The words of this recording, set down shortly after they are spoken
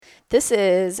This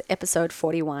is episode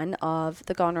 41 of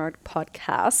the Gone Road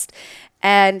podcast.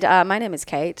 And my name is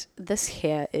Kate. This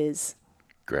here is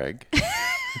Greg.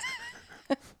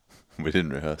 We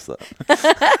didn't rehearse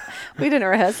that. We didn't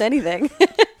rehearse anything.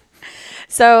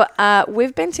 So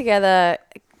we've been together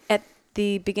at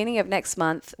the beginning of next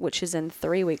month, which is in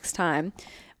 3 weeks' time.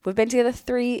 We've been together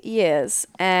 3 years,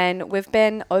 and we've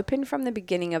been open from the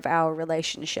beginning of our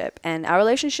relationship. And our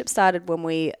relationship started when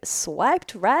we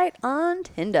swiped right on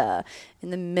Tinder in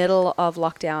the middle of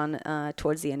lockdown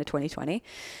towards the end of 2020.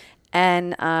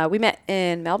 And we met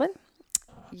in Melbourne.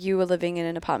 You were living in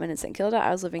an apartment in St Kilda. I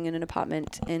was living in an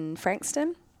apartment in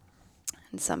Frankston.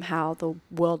 And somehow the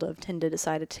world of Tinder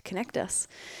decided to connect us.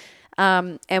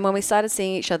 And when we started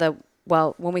seeing each other,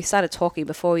 well, when we started talking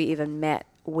before we even met,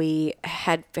 we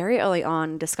had very early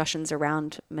on discussions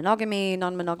around monogamy,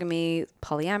 non-monogamy,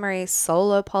 polyamory,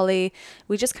 solo poly.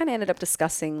 We just kind of ended up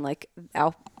discussing like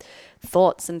our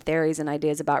thoughts and theories and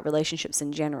ideas about relationships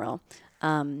in general.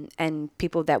 And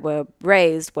people that were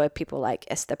raised were people like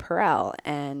Esther Perel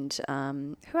and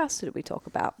who else did we talk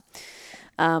about?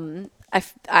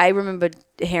 I remember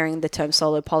hearing the term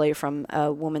solo poly from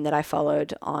a woman that I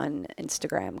followed on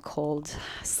Instagram called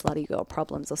Slutty Girl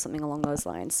Problems or something along those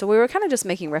lines. So we were kind of just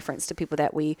making reference to people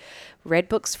that we read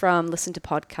books from, listened to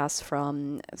podcasts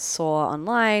from, saw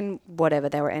online, whatever,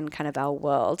 they were in kind of our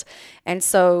world. And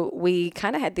so we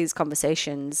kind of had these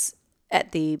conversations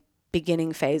at the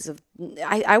beginning phase of,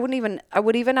 I would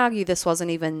even argue this wasn't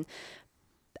even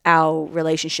our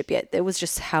relationship yet. It was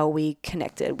just how we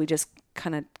connected. We just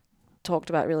kind of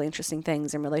talked about really interesting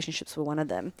things, and relationships were one of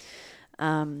them.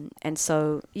 And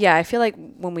so, yeah, I feel like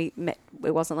when we met,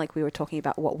 it wasn't like we were talking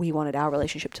about what we wanted our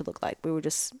relationship to look like. We were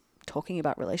just talking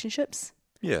about relationships.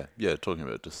 Yeah, talking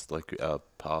about just like our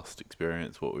past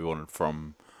experience, what we wanted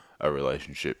from a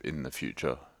relationship in the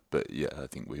future. But yeah, I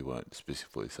think we weren't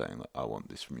specifically saying that I want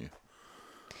this from you.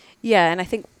 Yeah, and I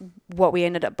think what we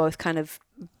ended up both kind of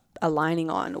aligning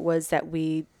on was that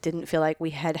we didn't feel like we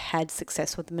had had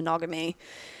success with monogamy.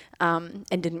 And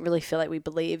didn't really feel like we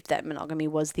believed that monogamy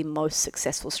was the most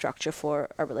successful structure for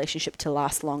a relationship to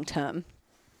last long term.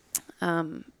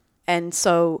 And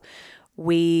so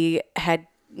we had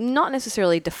not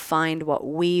necessarily defined what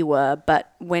we were,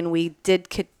 but when we did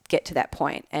get to that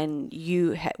point, and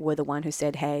you were the one who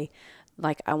said, hey,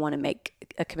 like, I want to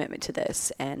make a commitment to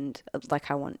this, and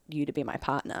like, I want you to be my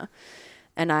partner.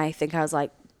 And I think I was like,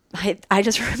 I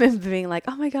just remember being like,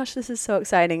 oh my gosh, this is so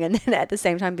exciting. And then at the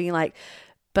same time being like,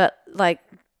 but like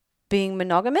being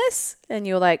monogamous? And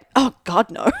you're like, oh God,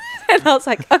 no. And I was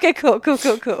like, okay, cool.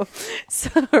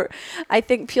 So I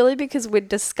think purely because we'd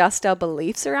discussed our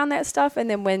beliefs around that stuff, and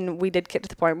then when we did get to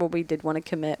the point where we did want to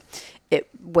commit, it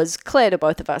was clear to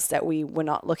both of us that we were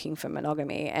not looking for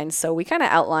monogamy. And so we kind of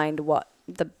outlined what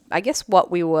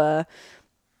we were,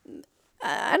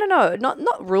 I don't know,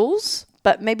 not rules,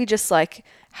 but maybe just like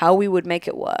how we would make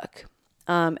it work.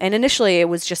 And initially it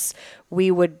was just,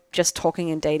 we were just talking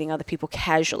and dating other people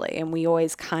casually, and we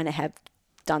always kind of have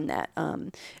done that.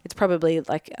 It's probably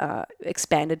like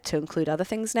expanded to include other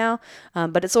things now,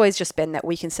 but it's always just been that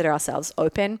we consider ourselves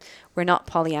open. We're not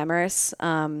polyamorous,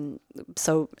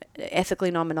 so ethically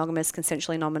non-monogamous,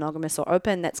 consensually non-monogamous, or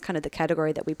open. That's kind of the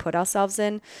category that we put ourselves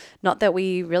in. Not that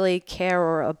we really care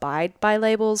or abide by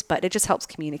labels, but it just helps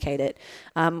communicate it.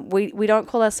 We don't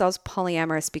call ourselves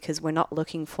polyamorous because we're not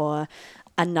looking for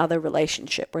another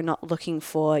relationship. We're not looking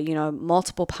for,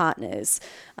 multiple partners,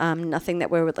 nothing that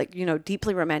we're like,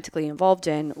 deeply romantically involved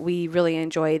in. We really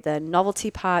enjoy the novelty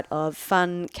part of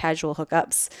fun, casual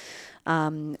hookups,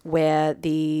 where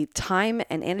the time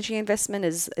and energy investment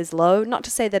is low. Not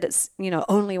to say that it's,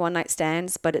 only one night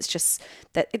stands, but it's just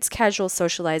that it's casual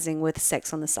socializing with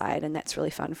sex on the side, and that's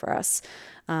really fun for us.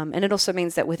 And it also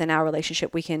means that within our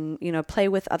relationship, we can, play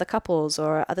with other couples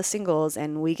or other singles,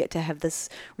 and we get to have this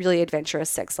really adventurous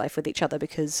sex life with each other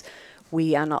because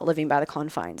we are not living by the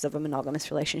confines of a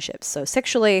monogamous relationship. So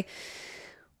sexually,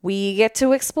 we get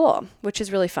to explore, which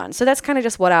is really fun. So that's kind of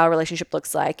just what our relationship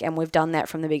looks like, and we've done that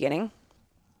from the beginning.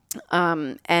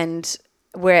 And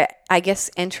we're, I guess,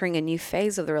 entering a new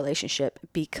phase of the relationship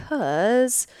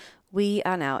because we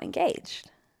are now engaged.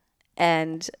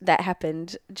 And that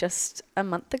happened just a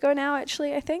month ago now,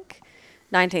 actually, I think.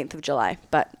 19th of July,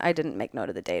 but I didn't make note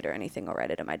of the date or anything or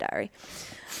write it in my diary.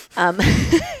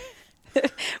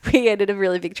 We did a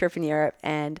really big trip in Europe,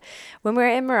 and when we were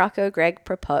in Morocco, Greg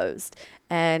proposed.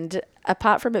 And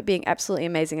apart from it being absolutely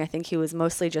amazing, I think he was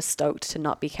mostly just stoked to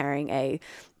not be carrying a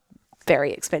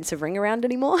very expensive ring around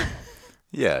anymore.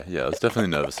 Yeah, I was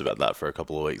definitely nervous about that for a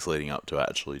couple of weeks leading up to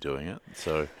actually doing it.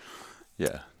 So,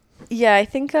 yeah. Yeah, I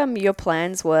think your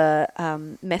plans were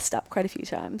messed up quite a few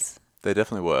times. They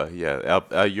definitely were. Yeah,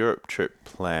 our Europe trip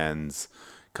plans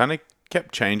kind of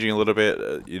kept changing a little bit.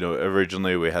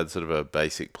 Originally we had sort of a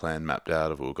basic plan mapped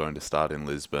out of we were going to start in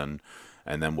Lisbon,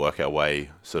 and then work our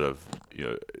way sort of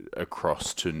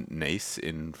across to Nice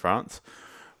in France.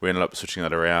 We ended up switching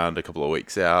that around a couple of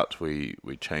weeks out. We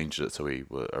changed it so we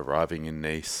were arriving in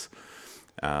Nice.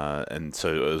 And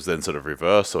so it was then sort of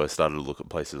reversed. So I started to look at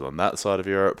places on that side of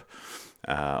Europe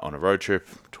on a road trip,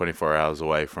 24 hours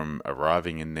away from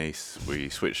arriving in Nice. We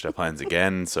switched our plans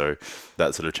again. So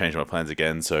that sort of changed my plans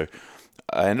again. So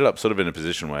I ended up sort of in a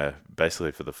position where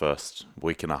basically for the first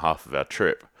week and a half of our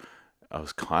trip, I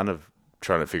was kind of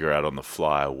trying to figure out on the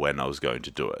fly when I was going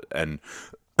to do it. And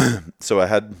so I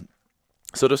had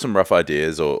sort of some rough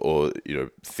ideas or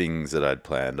things that I'd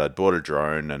planned. I'd bought a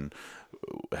drone and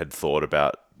had thought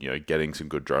about getting some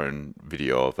good drone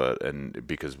video of it, and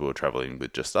because we were traveling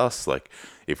with just us, like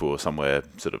if we were somewhere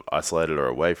sort of isolated or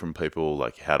away from people,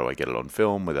 like how do I get it on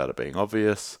film without it being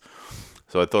obvious?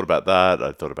 So I thought about that.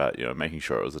 I thought about making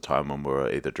sure it was a time when we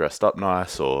were either dressed up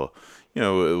nice or it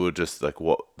was just like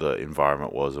what the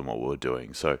environment was and what we were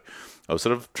doing. So I was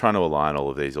sort of trying to align all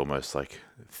of these almost like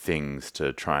things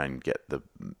to try and get the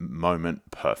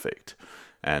moment perfect.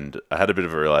 And I had a bit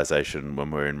of a realization when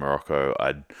we were in Morocco.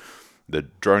 The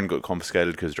drone got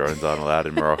confiscated because drones aren't allowed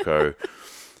in Morocco.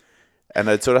 And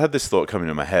I'd sort of had this thought coming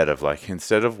to my head of like,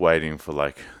 instead of waiting for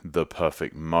like the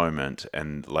perfect moment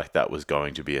and like that was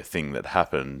going to be a thing that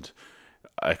happened,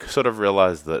 I sort of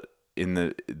realized that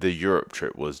in the Europe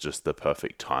trip was just the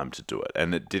perfect time to do it.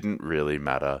 And it didn't really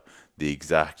matter the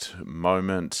exact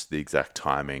moment, the exact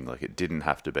timing. Like it didn't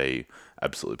have to be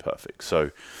absolutely perfect.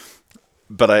 So,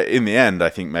 but in the end, I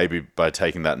think maybe by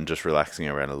taking that and just relaxing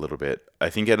around a little bit, I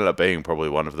think it ended up being probably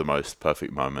one of the most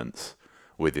perfect moments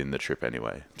within the trip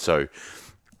anyway. So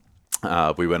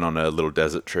we went on a little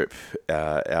desert trip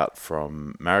out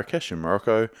from Marrakesh in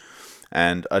Morocco.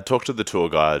 And I talked to the tour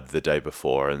guide the day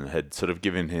before and had sort of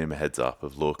given him a heads up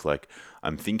of, look, like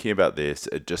I'm thinking about this.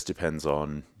 It just depends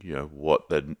on,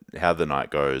 how the night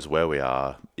goes, where we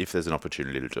are, if there's an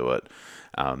opportunity to do it.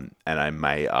 And I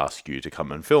may ask you to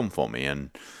come and film for me. And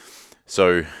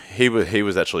so he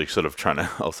was actually sort of trying to,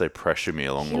 I'll say, pressure me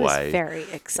along He the was way. very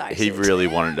excited. He really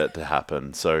wanted it to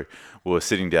happen. So we were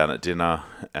sitting down at dinner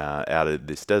out of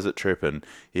this desert trip, and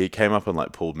he came up and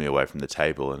like pulled me away from the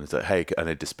table and he's like, "Hey, I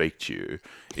need to speak to you."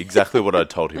 Exactly what I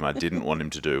told him I didn't want him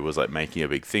to do was like making a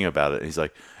big thing about it. And he's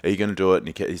like, "Are you going to do it?"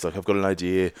 And he's like, "I've got an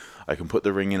idea. I can put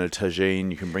the ring in a tagine.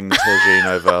 You can bring the tagine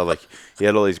over." Like he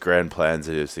had all these grand plans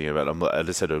that he was thinking about. I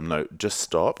just said to him, "No, just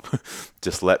stop.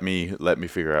 Just let me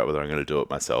figure out whether I'm going to do it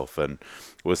myself." And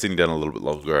we were sitting down a little bit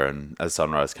longer, and as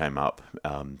sunrise came up,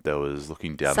 there was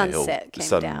looking down the hill. Sunset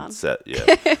came down.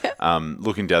 Yeah.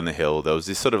 Looking down the hill, there was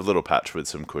this sort of little patch with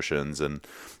some cushions and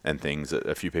things that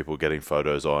a few people were getting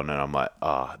photos on, and I'm like,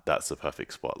 that's the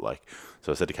perfect spot. Like,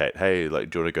 so I said to Kate, "Hey, like,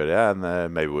 do you want to go down there?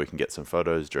 Maybe we can get some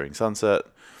photos during sunset."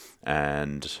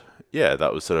 And yeah,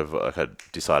 that was sort of like I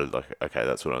decided like, okay,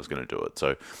 that's when I was going to do it.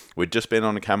 So we'd just been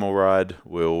on a camel ride.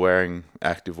 We were wearing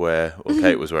activewear, or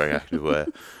Kate was wearing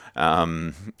activewear.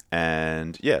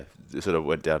 And yeah, sort of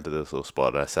went down to this little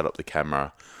spot. I set up the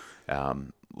camera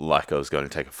like I was going to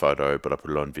take a photo, but I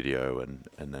put it on video, and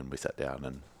then we sat down,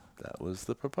 and that was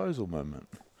the proposal moment.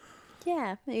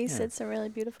 Yeah, you said some really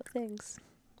beautiful things.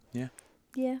 Yeah.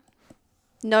 Yeah.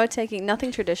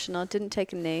 Nothing traditional. Didn't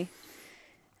take a knee.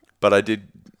 But I did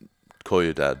call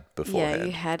your dad beforehand. Yeah,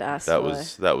 you had asked that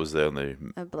was the only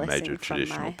major from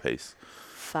traditional my piece.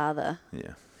 Father.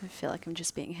 Yeah. I feel like I'm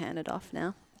just being handed off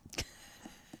now.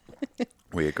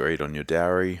 We agreed on your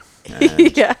dowry.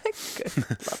 And Yeah, good.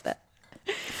 Love that.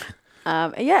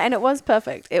 And it was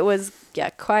perfect. It was,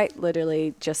 quite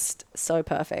literally just so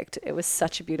perfect. It was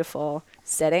such a beautiful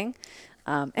setting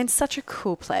and such a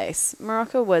cool place.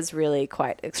 Morocco was really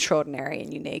quite extraordinary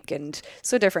and unique and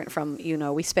so different from,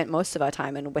 we spent most of our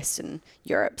time in Western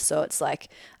Europe. So it's like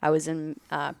I was in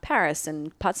Paris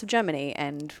and parts of Germany,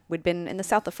 and we'd been in the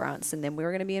south of France, and then we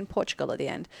were going to be in Portugal at the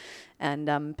end,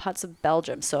 and parts of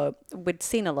Belgium. So we'd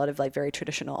seen a lot of like very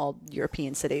traditional old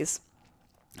European cities.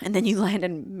 And then you land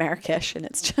in Marrakesh, and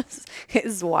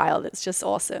it's wild. It's just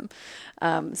awesome.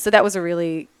 So that was a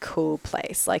really cool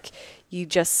place. Like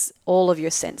all of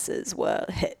your senses were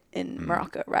hit in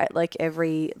Morocco, right? Like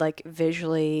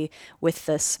visually, with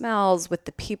the smells, with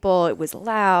the people, it was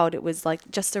loud. It was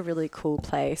like just a really cool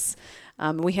place.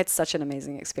 We had such an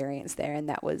amazing experience there, and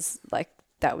that was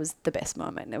the best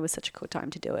moment. It was such a cool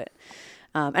time to do it.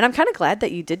 And I'm kind of glad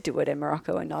that you did do it in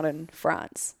Morocco and not in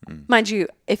France. Mind you,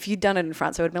 if you'd done it in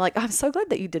France, I would have been like, I'm so glad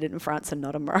that you did it in France and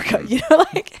not in Morocco,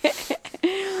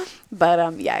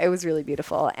 But yeah, it was really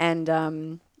beautiful.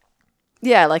 And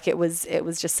yeah, like it was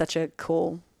just such a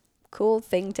cool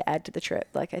thing to add to the trip.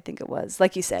 Like I think it was,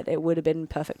 like you said, it would have been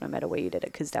perfect no matter where you did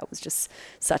it, because that was just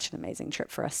such an amazing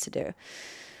trip for us to do.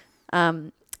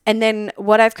 And then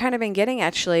what I've kind of been getting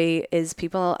actually is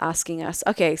people asking us,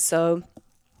 okay, so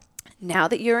now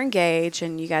that you're engaged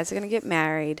and you guys are going to get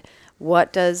married,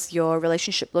 what does your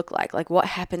relationship look like? Like what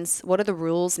happens? What are the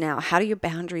rules now? How do your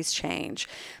boundaries change?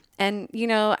 And,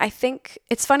 I think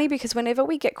it's funny because whenever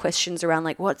we get questions around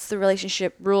like, what's the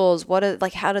relationship rules?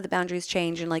 How do the boundaries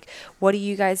change? And like, what do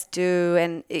you guys do?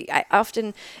 And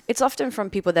it's often from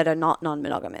people that are not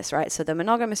non-monogamous, right? So the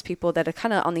monogamous people that are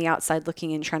kind of on the outside looking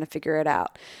in, trying to figure it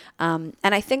out. And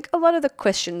I think a lot of the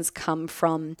questions come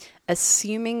from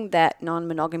assuming that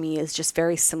non-monogamy is just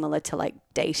very similar to like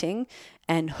dating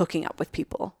and hooking up with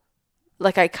people.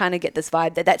 Like I kind of get this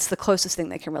vibe that that's the closest thing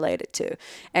they can relate it to.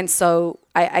 And so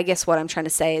I guess what I'm trying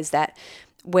to say is that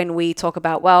when we talk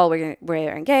about, well,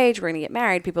 we're engaged, we're going to get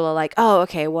married, people are like, oh,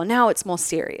 okay, well now it's more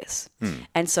serious.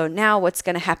 And so now what's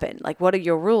going to happen? Like, what are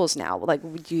your rules now? Like,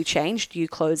 do you change? Do you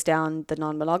close down the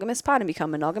non-monogamous part and become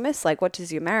monogamous? Like, what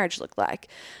does your marriage look like?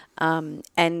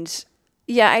 And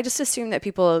yeah, I just assume that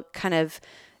people kind of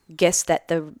guess that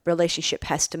the relationship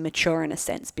has to mature in a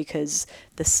sense because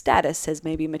the status has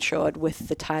maybe matured with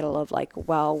the title of like,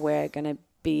 well, we're going to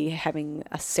be having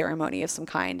a ceremony of some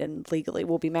kind and legally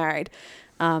we'll be married.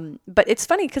 But it's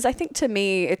funny because I think to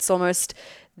me, it's almost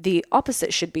the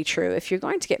opposite should be true. If you're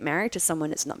going to get married to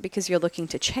someone, it's not because you're looking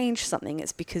to change something.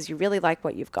 It's because you really like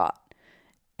what you've got.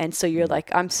 And so you're like,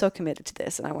 I'm so committed to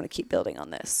this and I want to keep building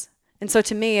on this. And so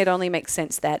to me, it only makes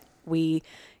sense that we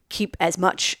keep as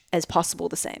much as possible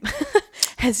the same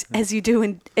as you do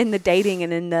in the dating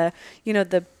and in the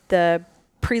the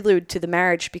prelude to the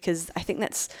marriage, because I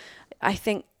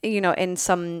think in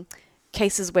some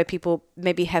cases where people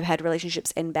maybe have had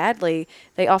relationships end badly,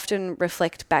 they often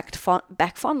reflect back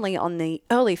fondly on the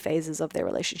early phases of their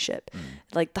relationship,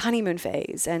 like the honeymoon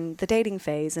phase and the dating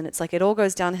phase, and it's like it all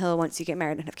goes downhill once you get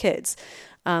married and have kids,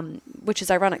 which is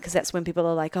ironic because that's when people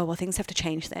are like, oh well, things have to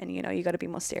change then, you got to be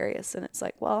more serious, and it's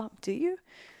like, well, do you?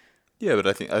 Yeah, but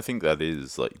I think that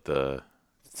is like the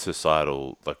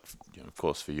societal, like, of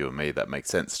course for you and me that makes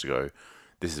sense to go,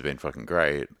 this has been fucking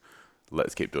great,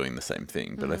 let's keep doing the same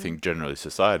thing. But I think generally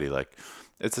society, like,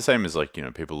 it's the same as like,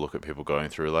 people look at people going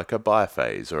through like a bi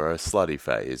phase or a slutty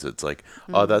phase. It's like,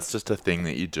 oh, that's just a thing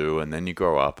that you do, and then you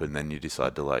grow up and then you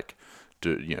decide to like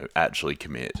do, actually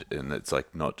commit. And it's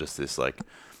like not just this like,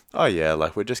 oh yeah,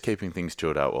 like we're just keeping things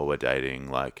chilled out while we're dating,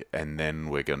 like, and then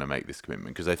we're going to make this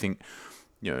commitment. Because I think,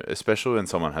 especially when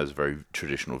someone has very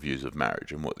traditional views of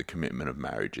marriage and what the commitment of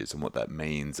marriage is and what that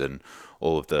means and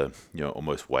all of the,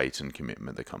 almost weight and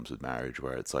commitment that comes with marriage,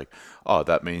 where it's like, oh,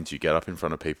 that means you get up in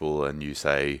front of people and you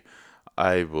say,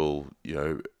 I will,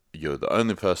 you're the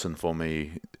only person for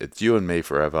me. It's you and me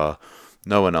forever.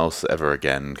 No one else ever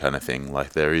again, kind of thing.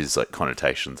 Like there is like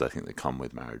connotations, I think, that come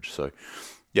with marriage. So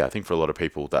yeah, I think for a lot of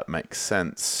people that makes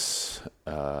sense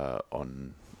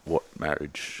on what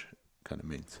marriage kind of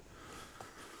means.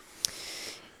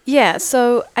 Yeah,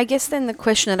 so I guess then the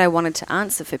question that I wanted to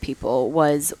answer for people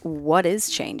was, what is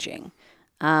changing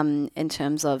in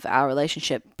terms of our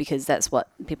relationship? Because that's what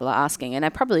people are asking. And I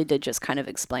probably did just kind of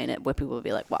explain it where people would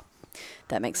be like, well,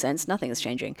 that makes sense. Nothing is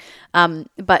changing.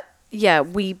 But yeah,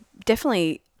 we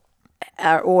definitely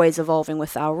are always evolving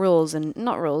with our rules, and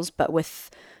not rules, but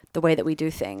with the way that we do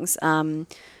things.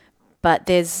 But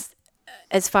there's,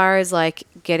 as far as like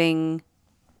getting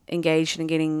engaged and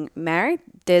getting married,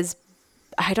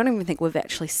 I don't even think we've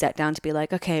actually sat down to be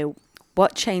like, okay,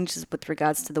 what changes with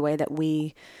regards to the way that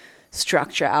we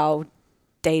structure our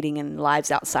dating and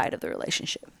lives outside of the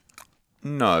relationship?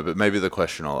 No, but maybe the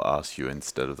question I'll ask you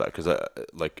instead of that, because I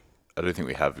don't think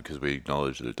we have, because we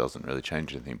acknowledge that it doesn't really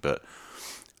change anything, but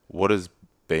what does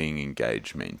being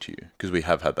engaged mean to you? Because we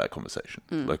have had that conversation.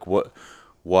 Like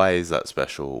why is that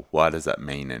special? Why does that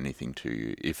mean anything to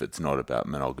you if it's not about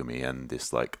monogamy and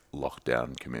this like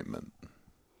lockdown commitment?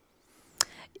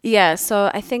 Yeah,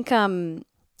 so I think I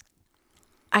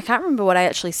can't remember what I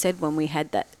actually said when we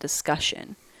had that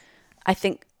discussion. I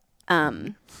think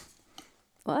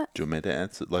what? Do you want me to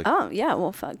answer? Like, oh yeah,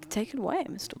 well, fuck, take it away,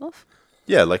 Mr. Wolf.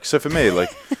 Yeah, like, so for me, like,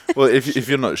 well, if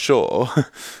you're not sure,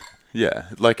 yeah,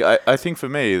 like I think for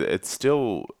me it's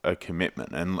still a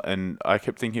commitment, and I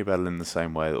kept thinking about it in the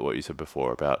same way that what you said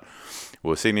before about, we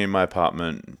were sitting in my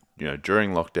apartment,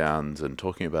 during lockdowns and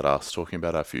talking about us, talking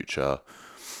about our future.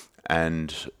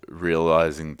 and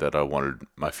realizing that I wanted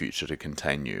my future to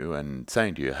contain you and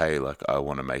saying to you, hey, like, I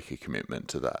want to make a commitment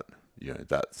to that.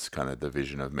 That's kind of the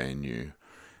vision of me and you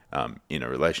in a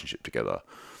relationship together.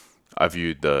 I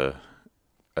viewed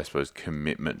I suppose,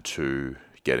 commitment to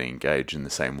getting engaged in the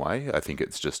same way. I think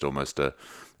it's just almost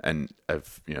and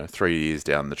 3 years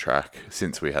down the track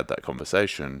since we had that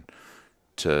conversation,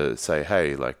 to say,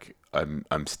 hey, like, I'm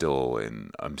still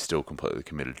completely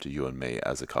committed to you and me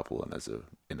as a couple and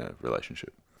in a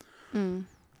relationship.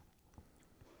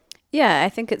 Yeah, I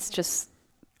think it's just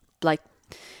like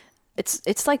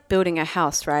it's like building a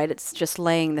house, right? It's just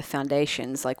laying the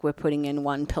foundations. Like we're putting in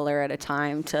one pillar at a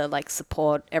time to like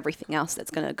support everything else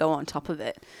that's going to go on top of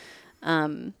it.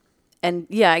 And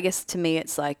yeah, I guess to me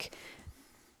it's like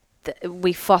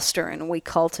we foster and we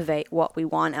cultivate what we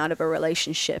want out of a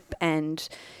relationship, and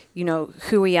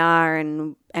who we are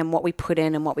and what we put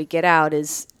in and what we get out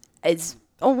is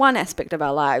one aspect of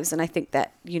our lives. And I think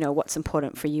that what's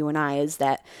important for you and I is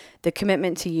that the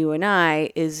commitment to you and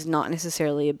I is not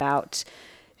necessarily about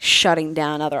shutting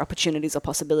down other opportunities or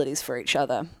possibilities for each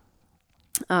other,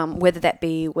 whether that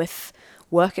be with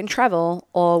work and travel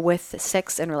or with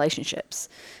sex and relationships.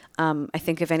 I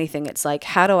think if anything, it's like,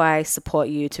 how do I support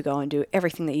you to go and do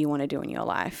everything that you want to do in your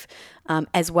life,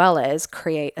 as well as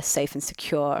create a safe and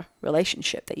secure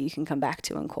relationship that you can come back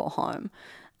to and call home.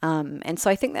 And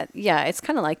so I think that, yeah, it's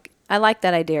kind of like, I like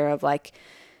that idea of like,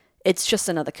 it's just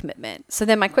another commitment. So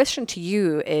then my question to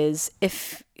you is,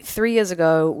 if 3 years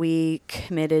ago we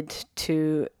committed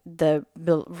to the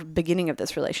beginning of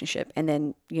this relationship, and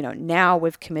then, now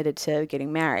we've committed to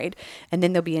getting married, and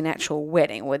then there'll be an actual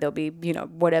wedding where there'll be,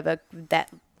 whatever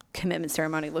that commitment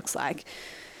ceremony looks like.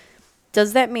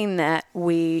 Does that mean that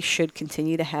we should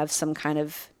continue to have some kind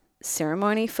of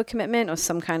ceremony for commitment, or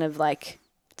some kind of like,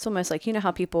 it's almost like,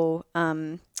 how people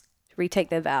retake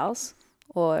their vows?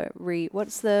 Or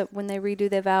when they redo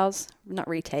their vows? Not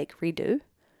retake, redo.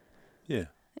 Yeah.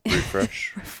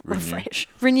 Refresh. Refresh.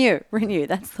 Renew.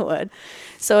 That's the word.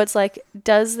 So it's like,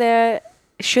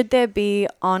 should there be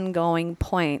ongoing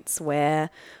points where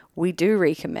we do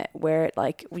recommit, where it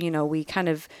like, we kind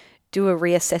of do a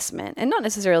reassessment, and not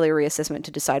necessarily a reassessment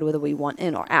to decide whether we want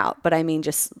in or out, but I mean,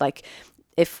 just like,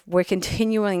 if we're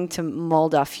continuing to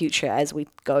mold our future as we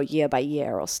go year by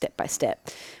year or step by step,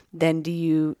 then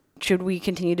should we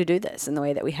continue to do this in the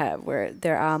way that we have, where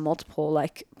there are multiple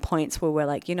like points where we're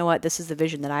like, what, this is the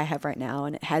vision that I have right now,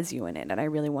 and it has you in it, and I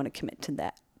really want to commit to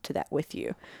that with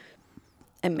you,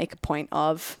 and make a point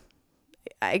of,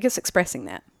 I guess, expressing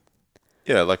that.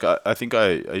 Yeah, like I think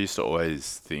I used to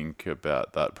always think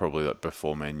about that, probably like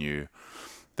before me knew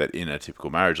that in a typical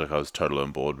marriage, like I was totally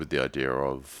on board with the idea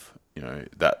of,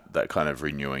 that kind of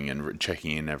renewing and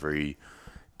checking in every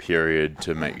period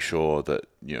to make sure that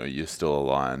you're still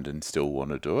aligned and still want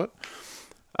to do it.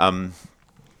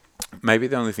 Maybe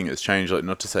the only thing that's changed, like,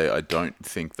 not to say I don't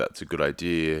think that's a good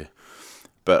idea,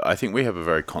 but I think we have a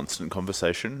very constant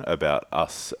conversation about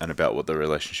us and about what the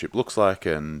relationship looks like,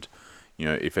 and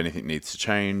if anything needs to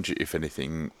change, if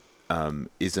anything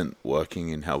isn't working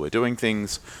in how we're doing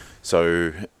things.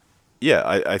 So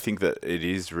yeah, I think that it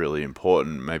is really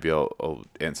important. Maybe I'll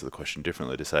answer the question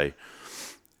differently to say,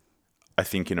 I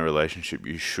think in a relationship,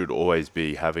 you should always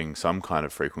be having some kind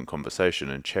of frequent conversation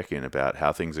and check in about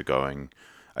how things are going.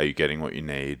 Are you getting what you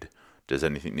need? Does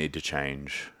anything need to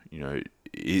change?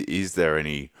 Is there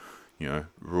any,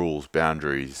 rules,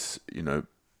 boundaries,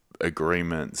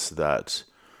 agreements that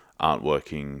aren't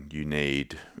working, you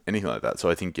need, anything like that. So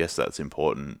I think, yes, that's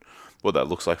important. What that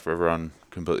looks like for everyone,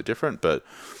 completely different. But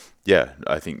yeah,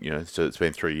 I think, so it's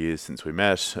been 3 years since we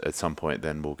met. At some point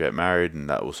then we'll get married, and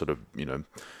that will sort of,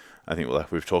 I think,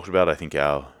 like we've talked about, I think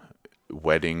our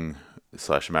wedding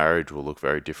 / marriage will look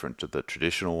very different to the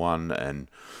traditional one, and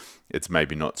it's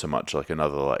maybe not so much like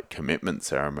another like commitment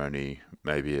ceremony.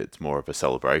 Maybe it's more of a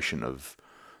celebration of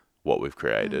what we've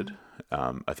created.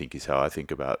 I think is how I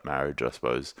think about marriage, I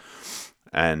suppose.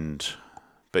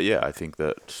 But yeah, I think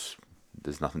that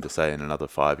there's nothing to say in another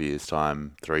 5 years'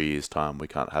 time, 3 years' time, we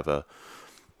can't have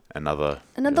another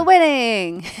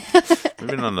wedding.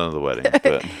 Maybe not another wedding,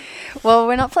 but well,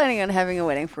 we're not planning on having a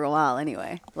wedding for a while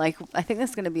anyway. Like, I think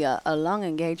there's going to be a long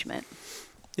engagement.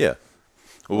 Yeah.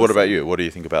 Well, what about you? What do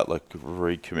you think about like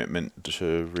recommitment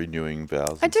to renewing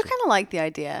vows? I do kind of like the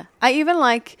idea. I even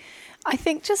like, I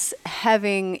think just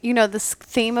having, this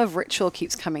theme of ritual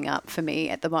keeps coming up for me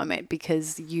at the moment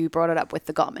because you brought it up with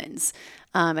the Gottmans.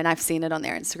 And I've seen it on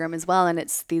their Instagram as well. And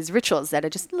it's these rituals that are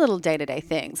just little day to day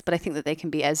things. But I think that they can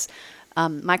be as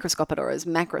microscopic or as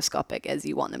macroscopic as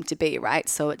you want them to be, right?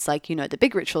 So it's like, the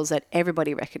big rituals that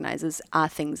everybody recognizes are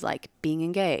things like being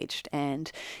engaged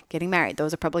and getting married.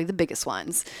 Those are probably the biggest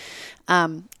ones.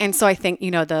 And so I think,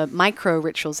 the micro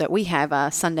rituals that we have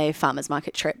are Sunday farmers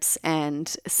market trips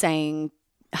and saying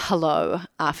hello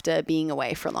after being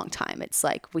away for a long time. It's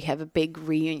like we have a big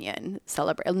reunion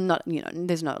celebrate. Not,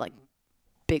 there's no like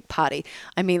big party.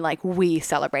 I mean, like we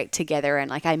celebrate together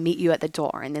and like I meet you at the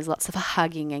door and there's lots of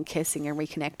hugging and kissing and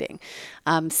reconnecting.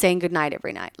 Saying goodnight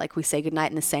every night. Like we say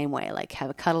goodnight in the same way, like have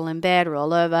a cuddle in bed,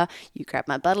 roll over, you grab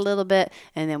my butt a little bit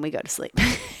and then we go to sleep.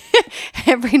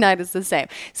 Every night is the same.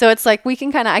 So it's like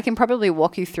I can probably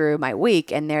walk you through my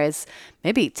week and there's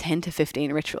maybe 10 to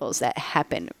 15 rituals that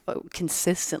happen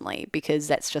consistently because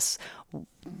that's just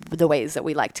the ways that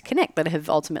we like to connect that have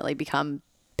ultimately become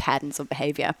patterns of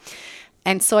behavior.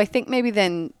 And so I think maybe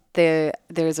then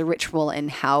there's a ritual in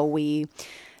how we,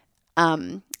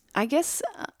 I guess,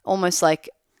 almost like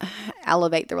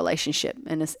elevate the relationship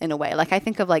in a way. Like I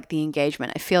think of like the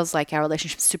engagement. It feels like our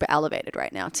relationship's super elevated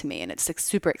right now to me, and it's like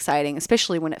super exciting,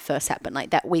 especially when it first happened. Like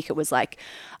that week, it was like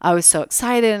I was so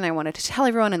excited, and I wanted to tell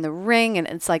everyone in the ring, and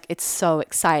it's like it's so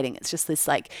exciting. It's just this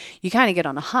like you kind of get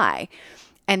on a high.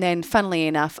 And then, funnily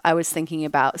enough, I was thinking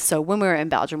about when we were in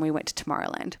Belgium, we went to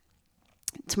Tomorrowland.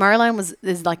 Tomorrowland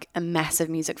is like a massive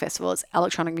music festival. It's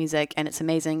electronic music and it's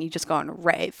amazing. You just go on a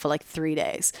rave for like 3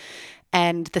 days.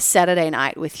 And the Saturday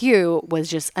night with you was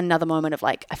just another moment of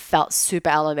like, I felt super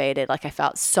elevated. Like I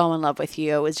felt so in love with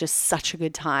you. It was just such a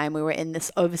good time. We were in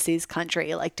this overseas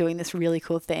country, like doing this really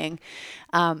cool thing.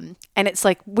 And it's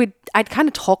like, I'd kind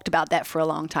of talked about that for a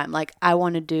long time. Like I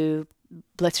want to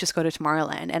let's just go to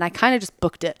Tomorrowland. And I kind of just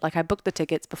booked it. Like I booked the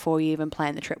tickets before we even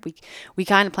planned the trip. We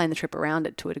kind of planned the trip around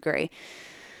it to a degree.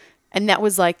 And that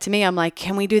was like, to me, I'm like,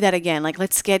 can we do that again? Like,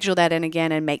 let's schedule that in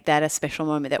again and make that a special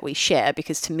moment that we share.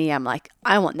 Because to me, I'm like,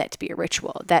 I want that to be a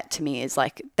ritual. That to me is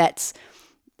like,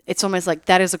 it's almost like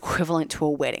that is equivalent to a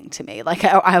wedding to me. Like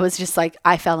I was just like,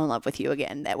 I fell in love with you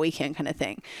again that weekend kind of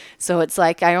thing. So it's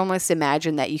like, I almost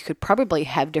imagine that you could probably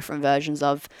have different versions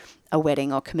of a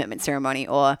wedding or commitment ceremony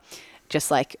or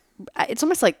just like, it's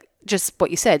almost like just what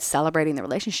you said, celebrating the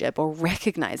relationship or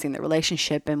recognizing the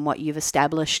relationship and what you've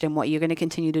established and what you're going to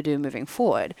continue to do moving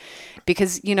forward.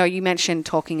 Because, you mentioned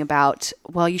talking about,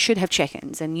 well, you should have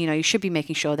check-ins and, you should be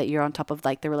making sure that you're on top of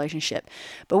like the relationship.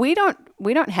 But we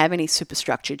don't have any super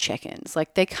structured check-ins.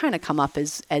 Like they kind of come up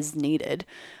as needed.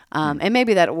 And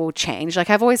maybe that will change. Like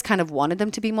I've always kind of wanted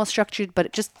them to be more structured,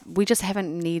 but we just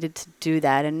haven't needed to do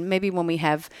that. And maybe when we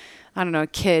have, I don't know,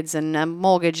 kids and a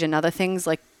mortgage and other things,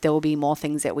 like there will be more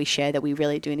things that we share that we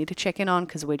really do need to check in on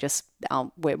because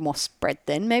we're more spread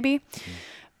thin maybe.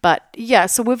 But yeah,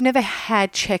 so we've never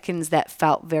had check-ins that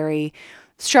felt very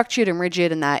structured and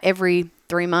rigid and that every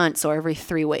 3 months or every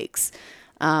 3 weeks.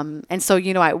 And so,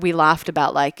 we laughed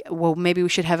about like, well, maybe we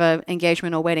should have an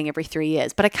engagement or wedding every 3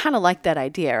 years. But I kind of like that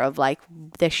idea of like,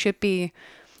 there should be,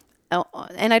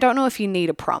 and I don't know if you need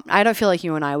a prompt. I don't feel like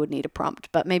you and I would need a prompt,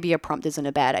 but maybe a prompt isn't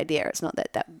a bad idea. It's not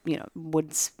that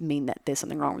would mean that there's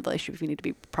something wrong with the relationship if you need to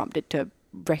be prompted to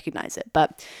recognize it.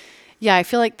 But yeah, I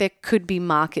feel like there could be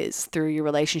markers through your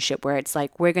relationship where it's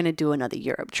like, we're going to do another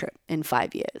Europe trip in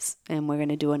 5 years and we're going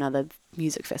to do another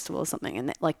music festival or something.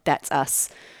 And that's us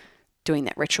doing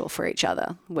that ritual for each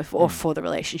other or for the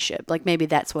relationship. Like maybe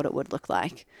that's what it would look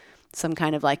like. Some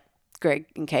kind of like Greg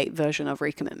and Kate version of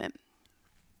recommitment.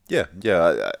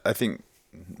 Yeah. I think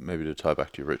maybe to tie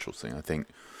back to your rituals thing, I think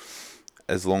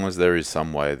as long as there is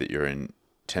some way that you're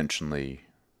intentionally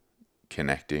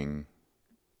connecting,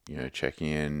 checking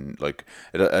in, like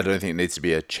I don't think it needs to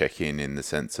be a check-in in the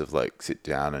sense of like sit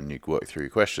down and you work through your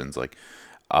questions. Like,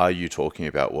 are you talking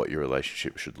about what your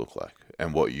relationship should look like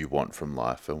and what you want from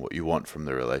life and what you want from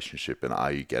the relationship, and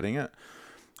are you getting it?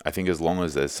 I think as long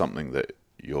as there's something that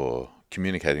you're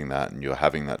communicating that and you're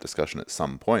having that discussion at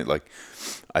some point, like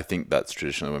I think that's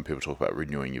traditionally when people talk about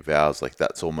renewing your vows, like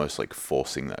that's almost like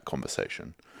forcing that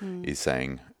conversation, is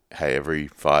saying, hey, every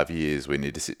 5 years we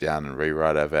need to sit down and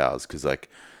rewrite our vows. Because like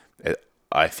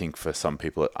I think for some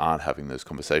people that aren't having those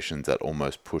conversations, that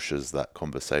almost pushes that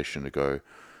conversation to go,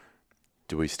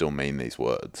 do we still mean these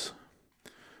words?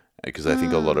 Because I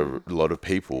think a lot of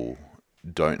people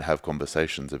don't have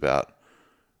conversations about,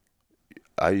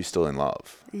 are you still in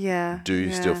love? Yeah. Do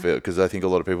you still feel? Because I think a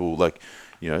lot of people, like,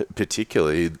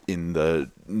 particularly in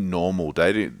the normal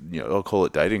dating, I'll call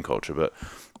it dating culture, but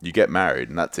you get married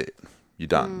and that's it. You're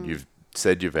done. You've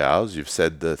said your vows, you've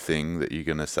said the thing that you're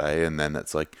going to say, and then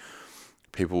it's like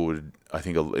people would, I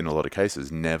think in a lot of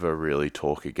cases, never really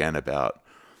talk again about,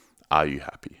 are you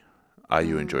happy? Are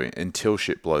you enjoying it? Until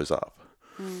shit blows up.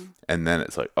 And then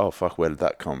it's like, oh, fuck, where did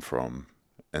that come from?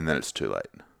 And then it's too late.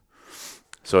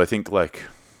 So I think, like,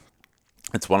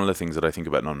 it's one of the things that I think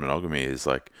about non-monogamy is,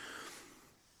 like,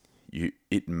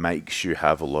 it makes you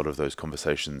have a lot of those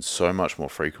conversations so much more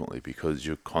frequently because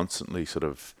you're constantly sort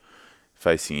of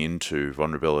facing into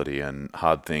vulnerability and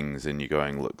hard things, and you're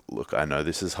going, look, I know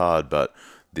this is hard, but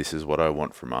this is what I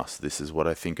want from us. This is what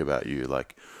I think about you.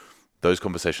 Like, those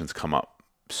conversations come up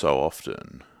so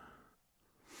often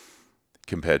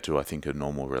compared to, I think, a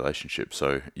normal relationship.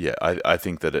 So yeah, I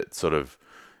think that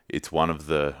it's one of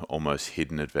the almost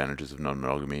hidden advantages of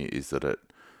non-monogamy is that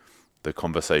the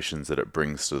conversations that it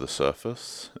brings to the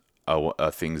surface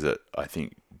are things that I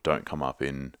think don't come up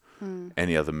in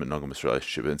any other monogamous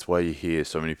relationship. And it's why you hear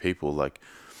so many people like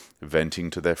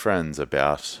venting to their friends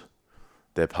about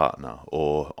their partner,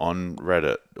 or on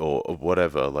Reddit or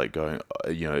whatever, like going,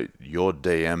 your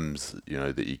DMs,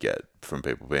 that you get from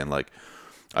people being like,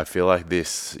 I feel like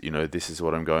this is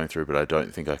what I'm going through, but I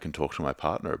don't think I can talk to my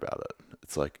partner about it.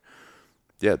 It's like,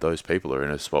 yeah, those people are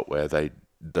in a spot where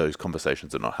those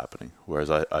conversations are not happening. Whereas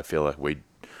I feel like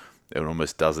it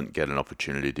almost doesn't get an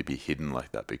opportunity to be hidden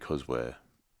like that because we're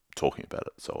talking about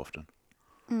it so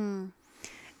often.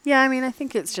 Yeah, I mean, I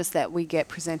think it's just that we get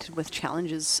presented with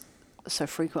challenges so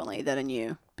frequently that are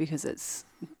new because it's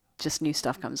just new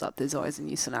stuff comes up. There's always a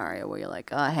new scenario where you're like,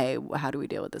 hey, how do we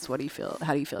deal with this? What do you feel?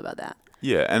 How do you feel about that?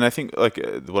 Yeah, and I think like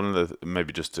one of the,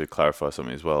 maybe just to clarify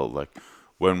something as well, like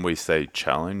when we say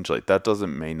challenge, like that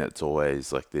doesn't mean it's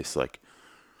always like this, like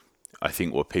I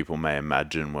think what people may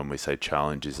imagine when we say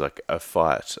challenge is like a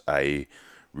fight, a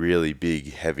really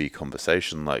big, heavy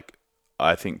conversation. Like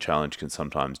I think challenge can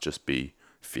sometimes just be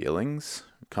feelings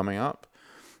coming up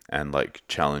and like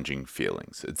challenging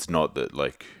feelings. It's not that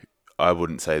like, I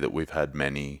wouldn't say that we've had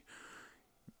many,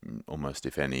 almost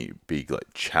if any, big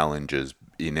like challenges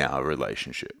in our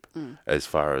relationship as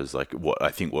far as like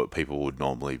what people would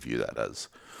normally view that as.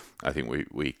 I think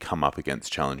we come up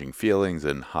against challenging feelings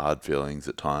and hard feelings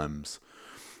at times,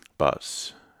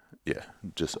 but yeah,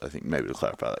 just I think maybe to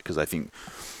clarify that, because I think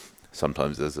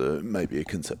sometimes there's maybe a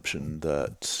conception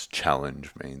that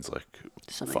challenge means like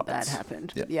Something fights. bad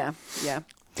happened. Yeah. Yeah.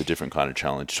 It's a different kind of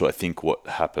challenge. So I think what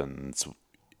happens,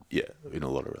 in a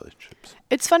lot of relationships.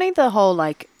 It's funny, the whole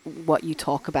like what you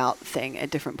talk about thing at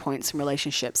different points in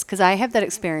relationships, because I have that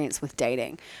experience with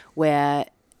dating where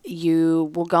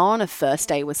you will go on a first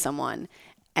date with someone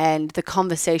and the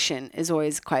conversation is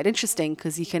always quite interesting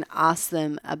because you can ask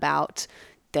them about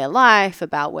their life,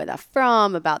 about where they're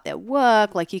from, about their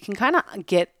work. Like you can kind of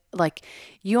get like,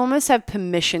 you almost have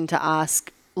permission to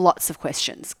ask lots of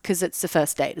questions because it's the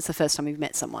first date. It's the first time you've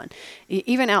met someone.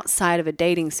 Even outside of a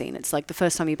dating scene, it's like the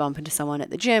first time you bump into someone at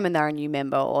the gym and they're a new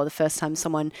member, or the first time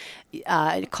someone,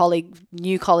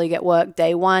 new colleague at work,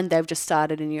 day one, they've just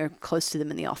started and you're close to them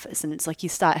in the office. And it's like you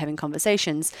start having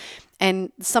conversations.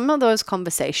 And some of those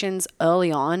conversations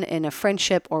early on in a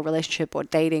friendship or relationship or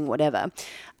dating, whatever,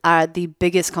 are the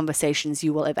biggest conversations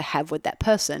you will ever have with that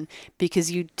person, because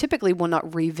you typically will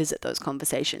not revisit those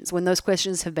conversations. When those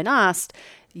questions have been asked,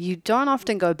 you don't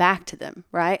often go back to them,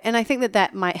 right? And I think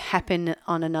that might happen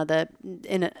on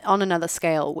another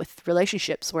scale with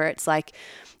relationships, where it's like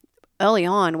early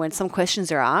on when some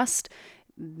questions are asked,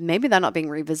 maybe they're not being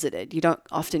revisited. You don't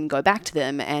often go back to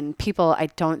them, and people, I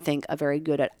don't think, are very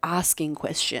good at asking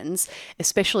questions,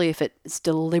 especially if it's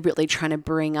deliberately trying to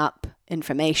bring up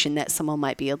information that someone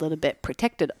might be a little bit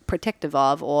protective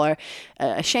of, or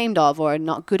ashamed of, or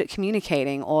not good at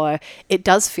communicating, or it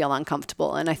does feel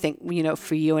uncomfortable. And I think,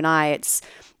 for you and I,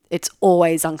 it's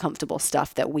always uncomfortable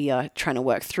stuff that we are trying to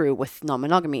work through with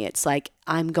non-monogamy. It's like,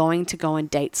 I'm going to go and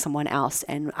date someone else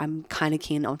and I'm kind of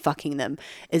keen on fucking them.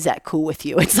 Is that cool with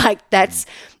you? It's like, it's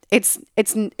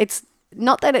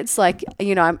not that it's like,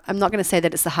 I'm not going to say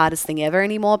that it's the hardest thing ever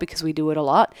anymore, because we do it a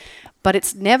lot, but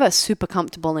it's never super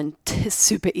comfortable and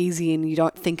super easy and you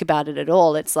don't think about it at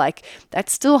all. It's like,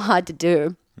 that's still hard to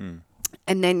do.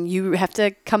 And then you have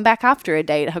to come back after a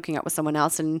date, hooking up with someone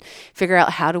else, and figure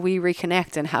out, how do we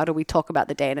reconnect and how do we talk about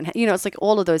the date? And, it's like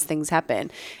all of those things happen,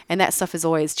 and that stuff is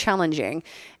always challenging.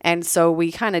 And so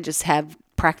we kind of just have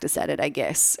practice at it, I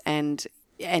guess. And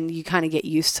you kind of get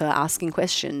used to asking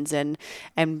questions and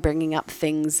bringing up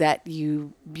things that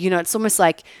it's almost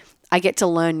like I get to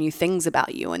learn new things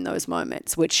about you in those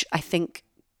moments, which I think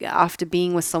after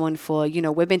being with someone for,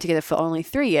 we've been together for only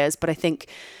 3 years, but I think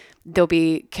there'll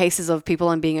be cases of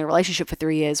people being in a relationship for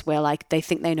 3 years where like they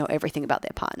think they know everything about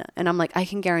their partner. And I'm like, I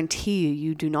can guarantee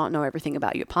you do not know everything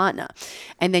about your partner.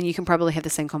 And then you can probably have the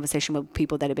same conversation with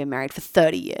people that have been married for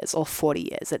 30 years or 40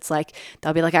 years. It's like,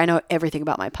 they'll be like, I know everything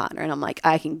about my partner. And I'm like,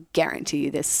 I can guarantee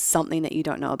you there's something that you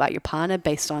don't know about your partner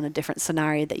based on a different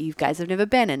scenario that you guys have never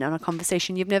been in, on a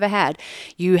conversation you've never had.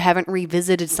 You haven't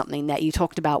revisited something that you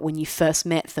talked about when you first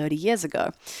met 30 years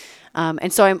ago.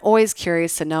 And so I'm always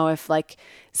curious to know if like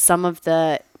some of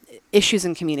the issues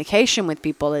in communication with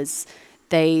people is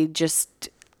they just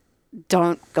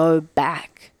don't go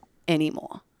back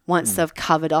anymore. Once they've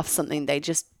covered off something, they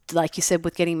just, like you said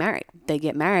with getting married, they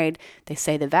get married, they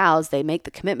say the vows, they make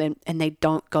the commitment, and they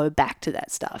don't go back to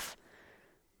that stuff.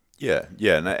 Yeah,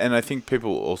 yeah, and I think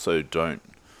people also don't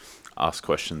ask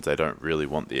questions they don't really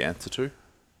want the answer to.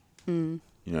 You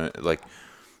know, like,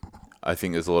 I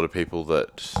think there's a lot of people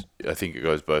that, I think it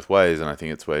goes both ways, and I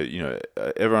think it's where, you know,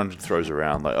 everyone throws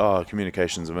around like, oh,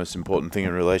 communication's the most important thing in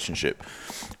a relationship.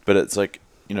 But it's like,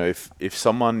 you know, if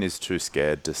someone is too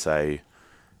scared to say,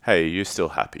 hey, are you still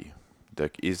happy?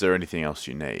 Like, is there anything else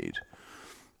you need?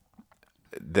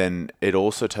 Then it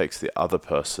also takes the other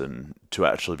person to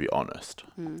actually be honest.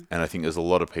 And I think there's a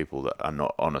lot of people that are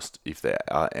not honest if they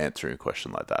are answering a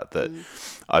question like that.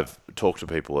 I've talked to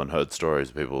people and heard stories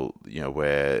of people, you know,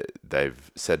 where they've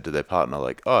said to their partner,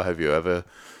 like, oh, have you ever,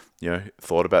 you know,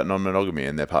 thought about non-monogamy?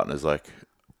 And their partner's like,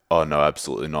 oh, no,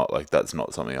 absolutely not. Like, that's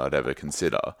not something I'd ever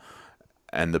consider.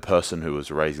 And the person who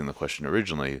was raising the question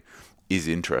originally is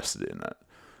interested in it.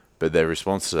 But their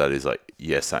response to that is like,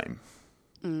 yeah, same.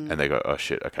 And they go, oh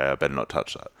shit, okay, I better not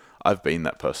touch that. I've been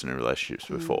that person in relationships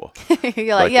before.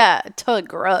 You're like, yeah, totally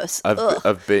gross.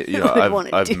 I've been, you know,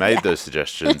 I've made that. those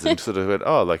suggestions and sort of went,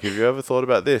 oh, like, have you ever thought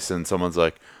about this? And someone's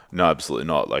like, no, absolutely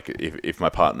not. Like, if my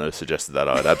partner suggested that,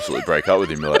 I'd absolutely break up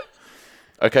with him. You're like,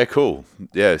 okay, cool,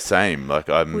 yeah, same. Like,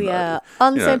 We are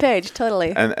on the same page,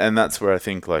 totally. And that's where I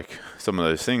think like some of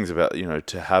those things about, you know,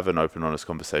 to have an open, honest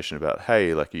conversation about,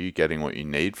 hey, like, are you getting what you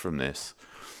need from this?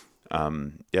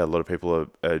 Yeah, a lot of people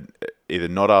are either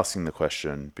not asking the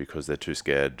question because they're too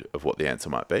scared of what the answer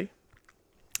might be.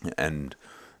 And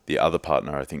the other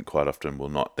partner, I think, quite often will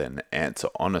not then answer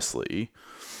honestly,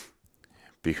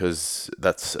 because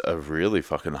that's a really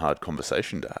fucking hard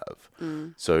conversation to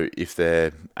have. So if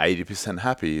they're 80%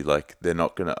 happy, like, they're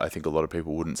not going to, I think a lot of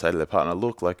people wouldn't say to their partner,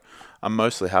 look, like, I'm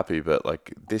mostly happy, but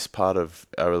like, this part of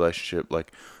our relationship,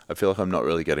 like, I feel like I'm not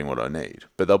really getting what I need.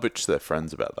 But they'll bitch to their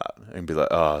friends about that and be like,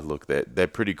 oh, look, they're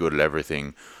pretty good at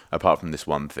everything apart from this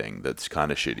one thing that's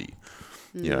kind of shitty.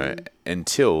 You know,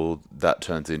 until that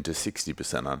turns into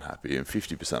 60% unhappy and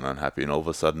 50% unhappy, and all of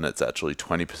a sudden it's actually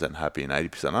 20% happy and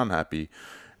 80% unhappy,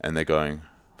 and they're going,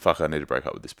 fuck, I need to break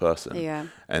up with this person. Yeah.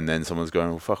 And then someone's going,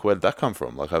 well, fuck, where did that come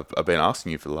from? Like, I've been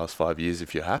asking you for the last 5 years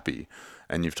if you're happy,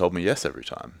 and you've told me yes every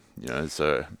time. You know,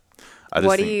 so I just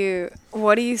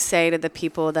what do you say to the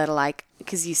people that are like,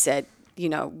 because you said, you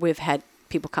know, we've had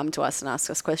people come to us and ask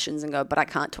us questions and go, but I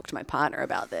can't talk to my partner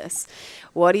about this.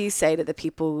 What do you say to the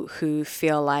people who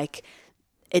feel like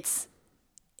it's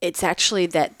actually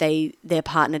that their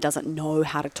partner doesn't know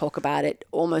how to talk about it,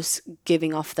 almost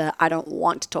giving off the I don't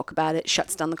want to talk about it,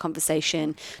 shuts down the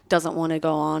conversation, doesn't want to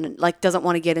go on, like, doesn't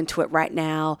want to get into it right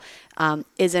now,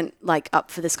 isn't like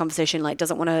up for this conversation, like,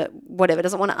 doesn't want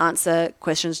to answer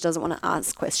questions, doesn't want to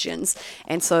ask questions.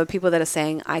 And so people that are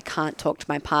saying, I can't talk to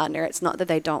my partner, it's not that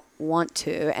they don't want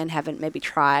to and haven't maybe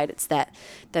tried, it's that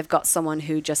they've got someone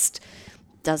who just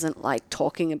doesn't like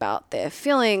talking about their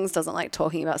feelings, doesn't like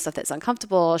talking about stuff that's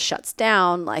uncomfortable, shuts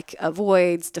down, like,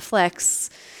 avoids, deflects,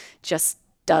 just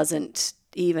doesn't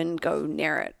even go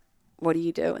near it. What do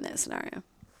you do in that scenario?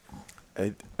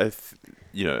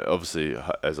 you know, obviously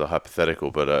as a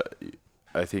hypothetical, but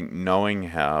I think knowing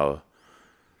how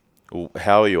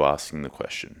are you asking the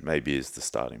question maybe is the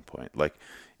starting point. Like,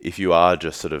 if you are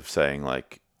just sort of saying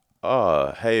like,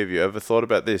 oh, hey, have you ever thought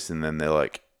about this? And then they're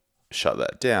like, shut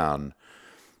that down.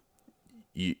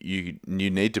 You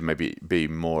need to maybe be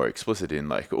more explicit in,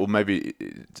 like, or maybe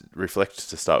reflect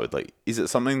to start with, like, is it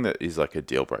something that is like a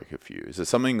deal breaker for you? Is it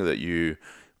something that you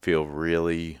feel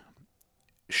really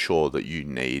sure that you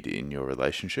need in your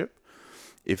relationship?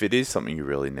 If it is something you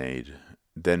really need,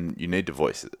 then you need to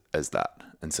voice it as that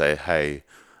and say, hey,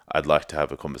 I'd like to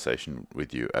have a conversation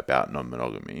with you about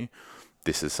non-monogamy.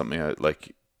 This is something I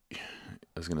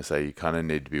was going to say, you kind of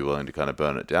need to be willing to kind of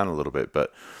burn it down a little bit,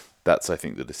 but that's, I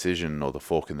think, the decision or the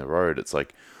fork in the road. It's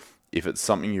like, if it's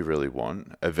something you really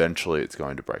want, eventually it's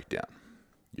going to break down.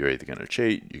 You're either going to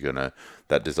cheat,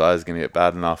 that desire is going to get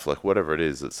bad enough, like, whatever it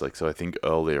is. It's like, so I think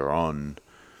earlier on,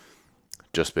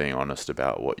 just being honest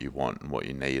about what you want and what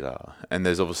you need are. And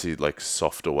there's obviously like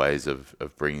softer ways of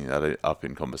bringing that up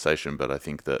in conversation. But I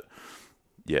think that,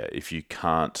 yeah, if you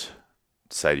can't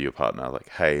say to your partner, like,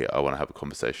 hey, I want to have a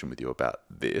conversation with you about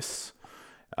this,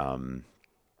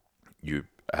 you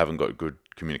haven't got good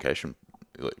communication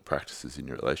like practices in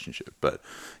your relationship. But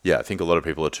yeah, I think a lot of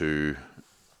people are too,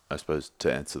 I suppose,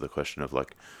 to answer the question of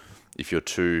like, if you're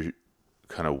too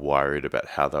kind of worried about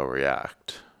how they'll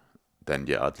react, then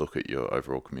yeah, I'd look at your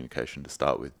overall communication to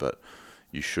start with. But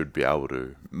you should be able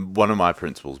to. One of my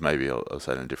principles, maybe I'll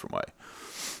say it in a different way.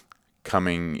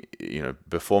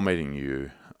 Before meeting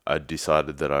you, I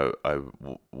decided that I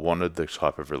wanted the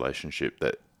type of relationship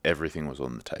that everything was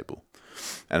on the table.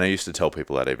 And I used to tell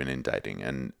people that even in dating,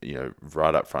 and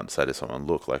right up front say to someone,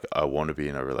 look, like I want to be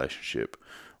in a relationship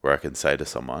where I can say to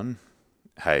someone,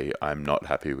 hey, I'm not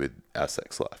happy with our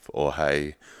sex life, or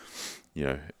hey,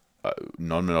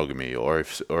 non-monogamy, or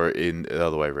in the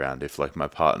other way around, if like my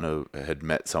partner had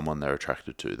met someone they're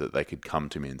attracted to, that they could come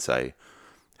to me and say,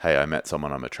 hey, I met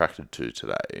someone I'm attracted to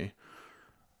today,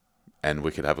 and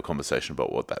we could have a conversation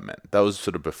about what that meant. That was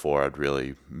sort of before I'd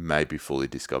really maybe fully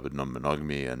discovered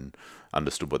non-monogamy and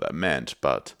understood what that meant.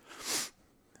 But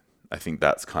I think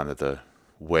that's kind of the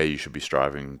where you should be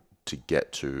striving to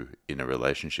get to in a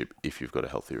relationship if you've got a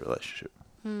healthy relationship.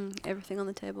 Everything on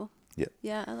the table. Yeah.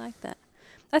 Yeah, I like that.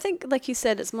 I think, like you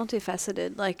said, it's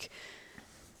multifaceted. Like,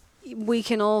 we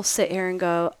can all sit here and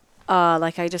go,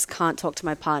 like, I just can't talk to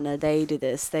my partner. They do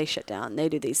this, they shut down, they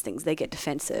do these things, they get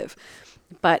defensive.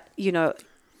 But,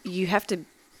 you have to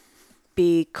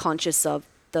be conscious of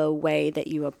the way that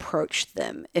you approach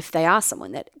them. If they are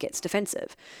someone that gets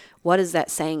defensive, what is that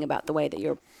saying about the way that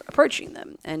you're approaching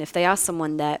them? And if they are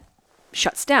someone that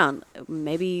shuts down,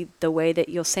 maybe the way that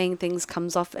you're saying things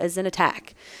comes off as an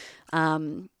attack.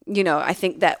 I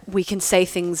think that we can say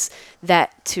things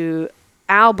that to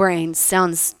our brains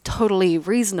sounds totally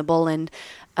reasonable and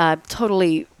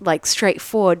totally like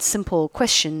straightforward, simple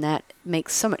question that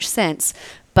makes so much sense,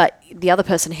 but the other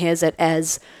person hears it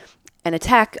as an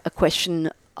attack, a question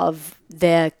of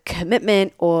their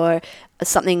commitment, or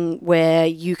something where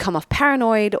you come off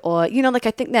paranoid, or, I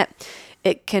think that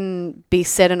it can be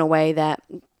said in a way that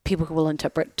people will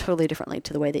interpret totally differently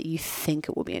to the way that you think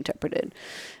it will be interpreted.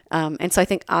 And so I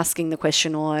think asking the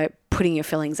question or putting your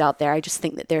feelings out there, I just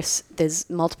think that there's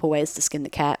multiple ways to skin the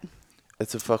cat.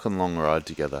 It's a fucking long ride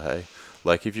together, hey?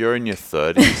 Like, if you're in your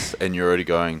 30s and you're already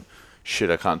going,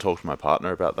 shit, I can't talk to my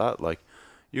partner about that, like,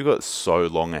 you got so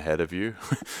long ahead of you.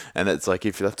 And it's like,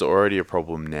 if that's already a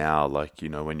problem now, like,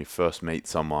 when you first meet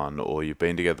someone, or you've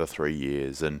been together 3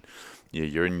 years and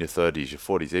you're in your 30s, your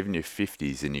 40s, even your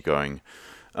 50s, and you're going,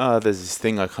 there's this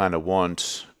thing I kind of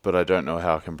want, but I don't know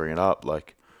how I can bring it up.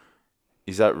 Like,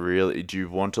 is that really, do you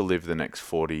want to live the next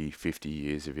 40, 50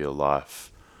 years of your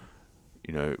life,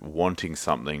 wanting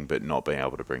something but not being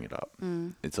able to bring it up?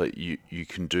 It's like, you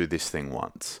can do this thing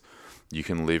once. You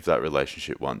can live that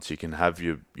relationship once. You can have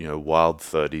your, wild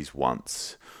 30s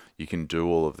once. You can do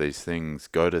all of these things,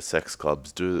 go to sex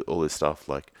clubs, do all this stuff.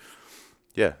 Like,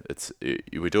 yeah,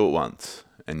 we do it once,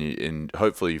 and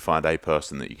hopefully you find a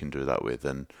person that you can do that with.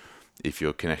 And if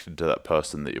you're connected to that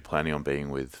person that you're planning on being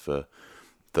with for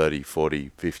 30,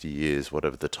 40, 50 years,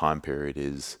 whatever the time period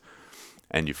is,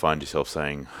 and you find yourself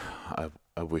saying,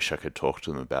 I wish I could talk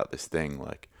to them about this thing,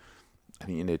 like, I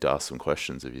think you need to ask some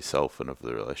questions of yourself and of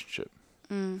the relationship.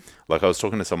 Like, I was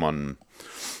talking to someone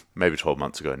maybe 12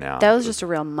 months ago now. That was just a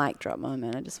real mic drop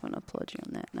moment. I just want to applaud you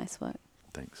on that. Nice work.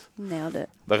 Thanks. Nailed it.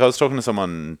 Like, I was talking to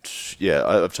someone,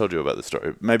 I've told you about this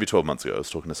story. Maybe 12 months ago, I was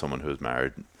talking to someone who was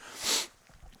married,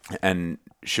 and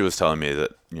she was telling me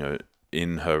that,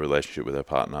 in her relationship with her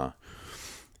partner,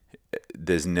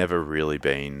 there's never really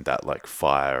been that like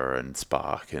fire and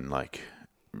spark and like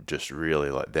just really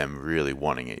like them really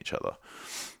wanting each other.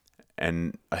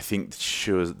 And I think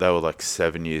they were like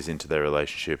 7 years into their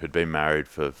relationship, had been married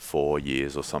for 4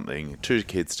 years or something, 2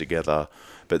 kids together,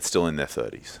 but still in their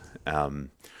 30s.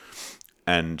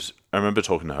 And I remember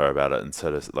talking to her about it and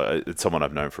said, like, it's someone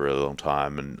I've known for a really long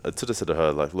time. And I sort of said to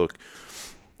her, like, look,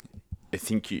 I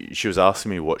think she was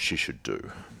asking me what she should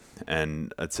do.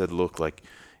 And I said, look, like,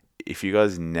 if you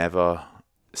guys never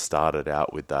started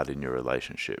out with that in your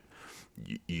relationship,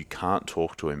 you can't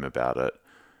talk to him about it.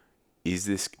 Is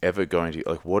this ever going to,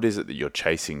 like, what is it that you're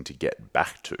chasing to get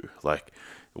back to? Like,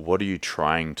 what are you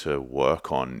trying to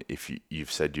work on if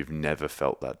you've said you've never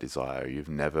felt that desire, you've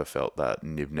never felt that,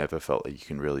 and you've never felt that you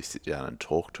can really sit down and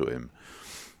talk to him?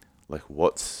 Like,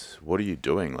 what are you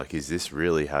doing? Like, is this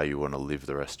really how you want to live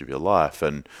the rest of your life?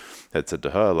 And I said to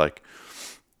her, like,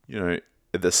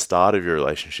 at the start of your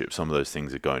relationship, some of those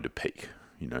things are going to peak.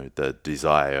 you know, the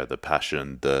desire, the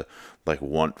passion, the like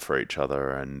want for each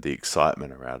other and the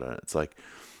excitement around it. It's like,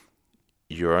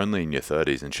 you're only in your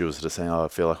 30s, and she was just saying, oh, I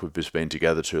feel like we've just been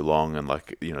together too long, and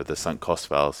like, you know, the sunk cost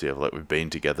fallacy of like, we've been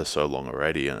together so long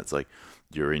already. And it's like,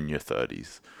 you're in your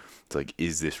 30s. It's like,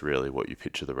 is this really what you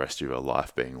picture the rest of your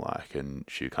life being like? And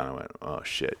she kind of went, oh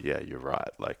shit, yeah, you're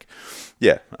right. Like,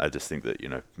 yeah, I just think that, you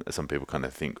know, some people kind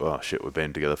of think, oh shit, we've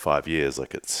been together 5 years,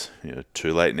 like it's, you know,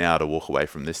 too late now to walk away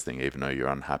from this thing, even though you're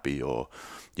unhappy or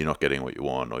you're not getting what you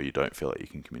want or you don't feel like you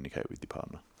can communicate with your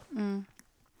partner.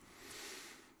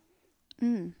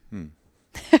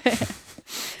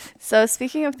 So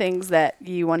speaking of things that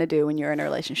you want to do when you're in a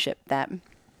relationship that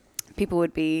people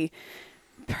would be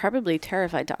probably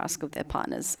terrified to ask of their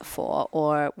partners for,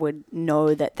 or would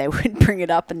know that they would bring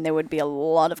it up and there would be a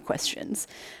lot of questions,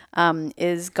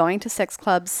 is going to sex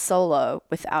clubs solo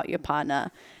without your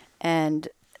partner. And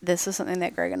this is something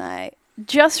that Greg and I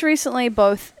just recently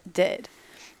both did.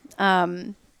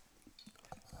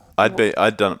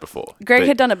 I'd done it before. Greg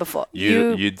had done it before.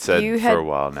 You'd said for a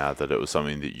while now that it was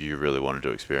something that you really wanted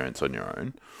to experience on your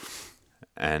own,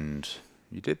 and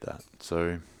you did that.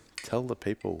 So tell the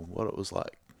people what it was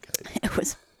like, Kate. It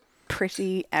was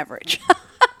pretty average.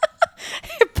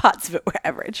 Parts of it were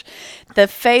average. The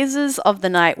phases of the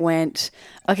night went,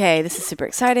 okay, this is super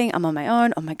exciting. I'm on my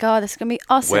own. Oh my God, this is going to be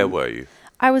awesome. Where were you?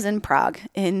 I was in Prague,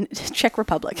 in Czech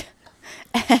Republic.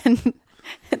 And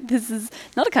this is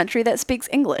not a country that speaks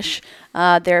English.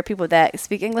 There are people that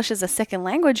speak English as a second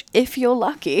language if you're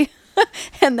lucky.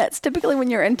 And that's typically when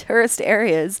you're in tourist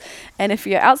areas. And if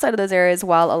you're outside of those areas,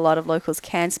 while a lot of locals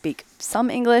can speak some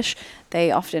English, they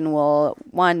often will,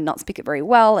 one, not speak it very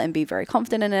well and be very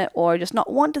confident in it, or just not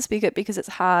want to speak it because it's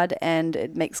hard and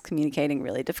it makes communicating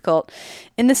really difficult.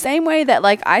 In the same way that,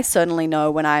 like, I certainly know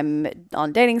when I'm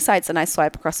on dating sites and I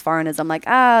swipe across foreigners, I'm like,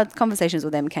 conversations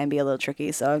with them can be a little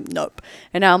tricky, so nope.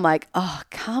 And now I'm like, oh,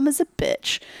 calm as a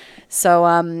bitch.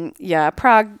 So,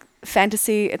 Prague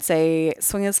Fantasy, it's a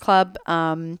swingers club.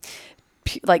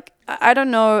 Like, I don't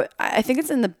know, I think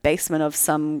it's in the basement of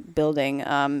some building.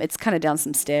 It's kind of down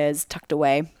some stairs, tucked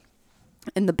away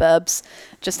in the burbs,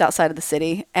 just outside of the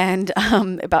city, and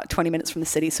about 20 minutes from the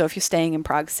city. So if you're staying in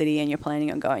Prague City and you're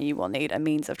planning on going, you will need a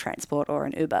means of transport or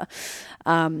an Uber.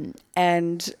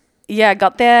 And yeah, I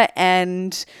got there,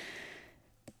 and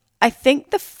I think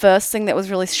the first thing that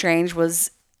was really strange was,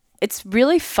 it's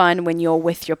really fun when you're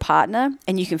with your partner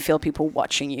and you can feel people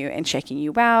watching you and checking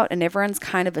you out, and everyone's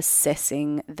kind of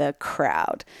assessing the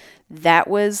crowd. That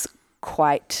was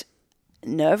quite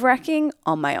nerve-wracking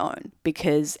on my own,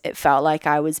 because it felt like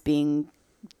I was being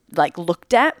like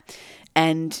looked at,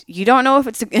 and you don't know if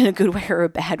it's in a good way or a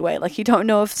bad way. Like, you don't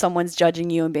know if someone's judging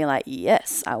you and being like,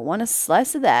 yes, I want a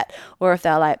slice of that. Or if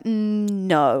they're like,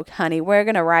 no, honey, we're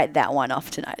going to write that one off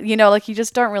tonight. You know, like, you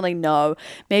just don't really know.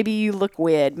 Maybe you look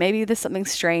weird. Maybe there's something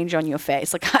strange on your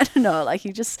face. Like, I don't know. Like,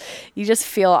 you just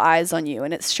feel eyes on you,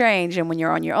 and it's strange. And when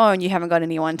you're on your own, you haven't got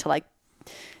anyone to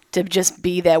just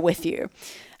be there with you.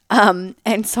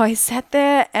 And so I sat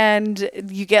there, and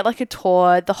you get like a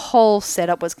tour. The whole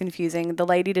setup was confusing. The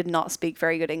lady did not speak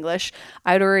very good English.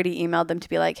 I'd already emailed them to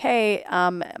be like, hey,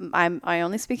 I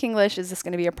only speak English. Is this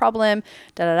going to be a problem?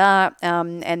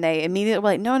 And they immediately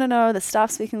were like, no, the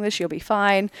staff speak English. You'll be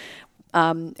fine.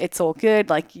 It's all good.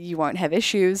 Like, you won't have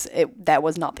issues. That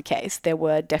was not the case. There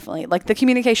were definitely, like, the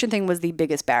communication thing was the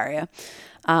biggest barrier.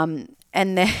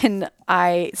 And then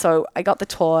I got the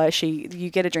tour. You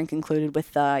get a drink included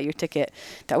with your ticket.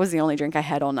 That was the only drink I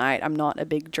had all night. I'm not a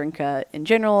big drinker in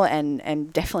general,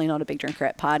 and definitely not a big drinker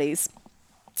at parties.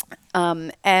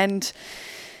 And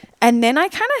then I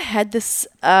kind of had this,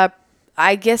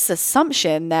 I guess,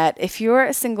 assumption that if you're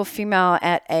a single female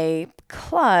at a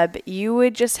club, you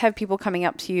would just have people coming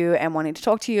up to you and wanting to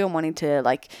talk to you and wanting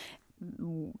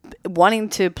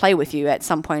to play with you at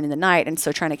some point in the night, and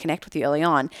so trying to connect with you early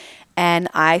on. And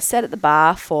I sat at the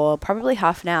bar for probably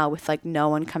half an hour with like no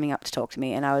one coming up to talk to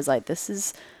me, and I was like, this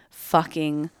is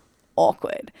fucking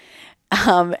awkward.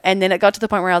 And then it got to the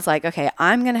point where I was like, okay,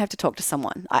 I'm going to have to talk to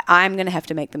someone. I'm going to have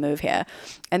to make the move here.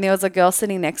 And there was a girl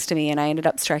sitting next to me, and I ended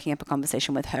up striking up a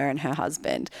conversation with her and her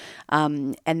husband.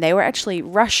 And they were actually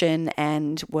Russian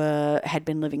and had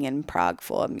been living in Prague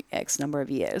for X number of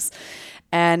years.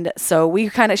 And so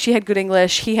she had good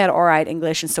English, he had all right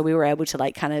English. And so we were able to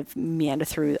like kind of meander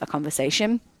through a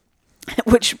conversation,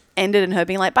 which ended in her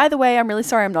being like, by the way, I'm really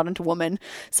sorry I'm not into women.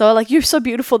 So like, you're so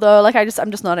beautiful though. Like,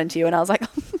 I'm just not into you. And I was like,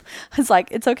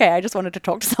 it's okay. I just wanted to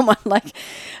talk to someone. Like,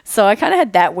 so I kind of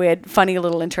had that weird, funny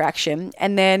little interaction.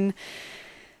 And then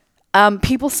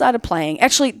People started playing.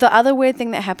 Actually, the other weird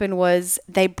thing that happened was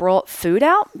they brought food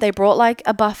out. They brought like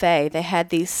a buffet. They had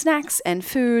these snacks and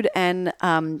food and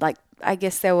like I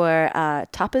guess there were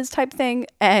tapas type thing,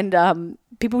 and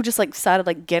people just like started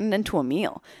like getting into a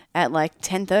meal at like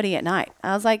 10:30 at night.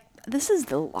 I was like, this is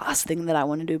the last thing that I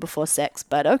want to do before sex,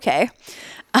 but okay.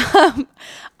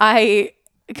 I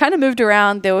kind of moved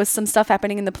around. There was some stuff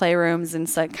happening in the playrooms, and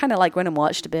so kind of like went and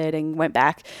watched a bit and went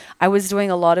back. I was doing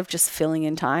a lot of just filling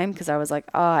in time because I was like,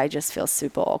 oh, I just feel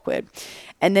super awkward.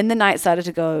 And then the night started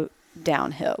to go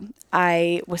downhill.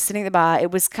 I was sitting at the bar.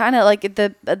 It was kind of like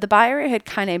the bar area had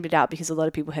kind of emptied out because a lot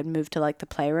of people had moved to like the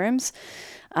playrooms.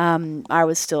 I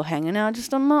was still hanging out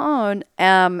just on my own.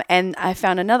 And I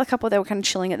found another couple that were kind of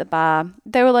chilling at the bar.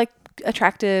 They were like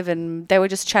attractive and they were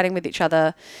just chatting with each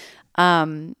other.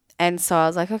 And so I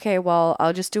was like, okay, well,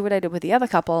 I'll just do what I did with the other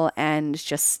couple and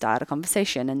just start a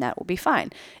conversation and that will be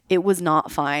fine. It was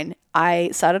not fine. I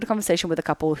started a conversation with a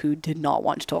couple who did not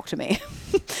want to talk to me,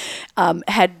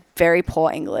 had very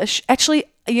poor English. Actually,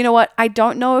 you know what? I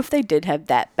don't know if they did have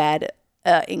that bad.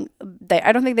 I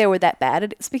don't think they were that bad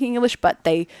at speaking English, but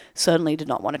they certainly did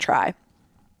not want to try.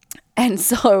 And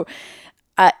so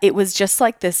it was just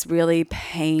like this really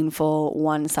painful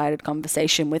one-sided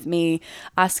conversation with me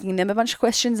asking them a bunch of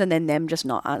questions and then them just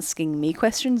not asking me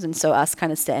questions. And so us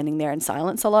kind of standing there in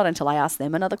silence a lot until I asked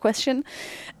them another question.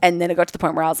 And then it got to the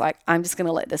point where I was like, I'm just going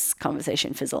to let this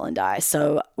conversation fizzle and die.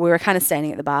 So we were kind of standing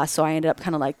at the bar. So I ended up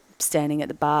kind of like standing at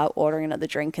the bar, ordering another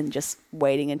drink and just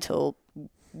waiting until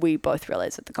we both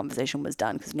realized that the conversation was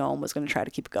done because no one was going to try to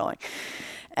keep it going.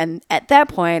 And at that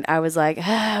point, I was like,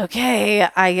 okay,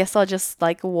 I guess I'll just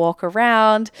like walk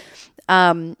around.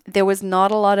 There was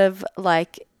not a lot of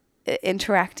like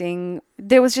interacting.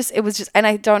 It was just, and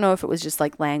I don't know if it was just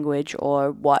like language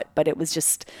or what, but it was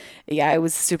just, yeah, it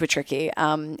was super tricky.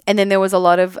 And then there was a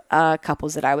lot of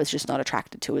couples that I was just not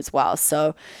attracted to as well.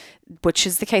 So, which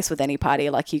is the case with any party.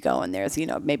 Like you go and there's,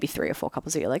 maybe 3 or 4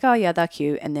 couples that you're like, oh yeah, they're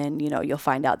cute. And then, you'll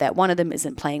find out that one of them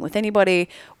isn't playing with anybody.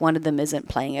 One of them isn't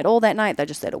playing at all that night. They're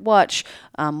just there to watch.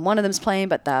 One of them's playing,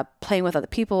 but they're playing with other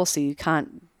people. So you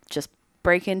can't just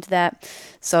break into that.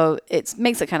 So it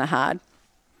makes it kind of hard.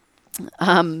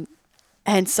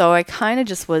 And so I kind of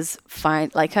just was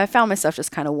fine. Like I found myself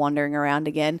just kind of wandering around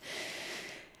again.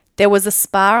 There was a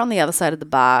spa on the other side of the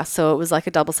bar. So it was like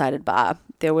a double-sided bar.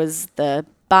 There was the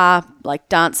bar, like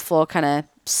dance floor kind of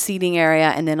seating area.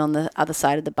 And then on the other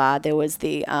side of the bar, there was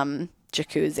the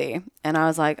jacuzzi. And I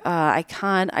was like, I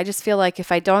can't. I just feel like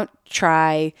if I don't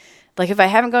try, like if I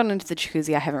haven't gotten into the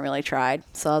jacuzzi, I haven't really tried.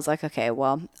 So I was like, okay,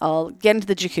 well, I'll get into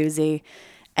the jacuzzi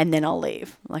and then I'll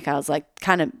leave. Like I was like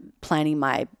kind of planning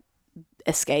my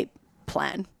escape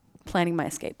plan.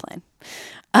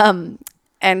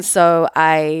 And so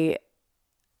I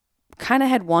kind of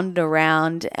had wandered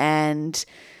around and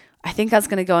I think I was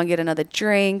going to go and get another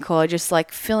drink or just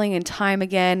like filling in time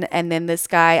again. And then this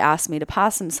guy asked me to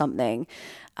pass him something.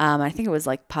 I think it was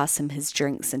like pass him his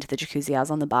drinks into the jacuzzi. I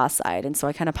was on the bar side. And so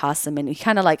I kind of passed him and he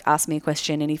kind of like asked me a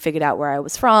question and he figured out where I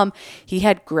was from. He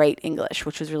had great English,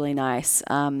 which was really nice.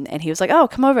 And he was like, oh,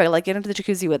 come over, like get into the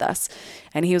jacuzzi with us.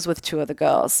 And he was with 2 other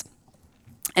girls.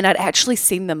 And I'd actually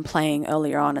seen them playing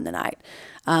earlier on in the night.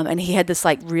 And he had this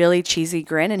like really cheesy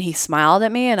grin and he smiled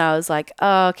at me and I was like,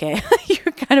 oh, okay,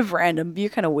 you're kind of random. You're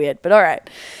kind of weird, but all right.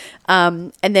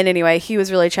 And then anyway, he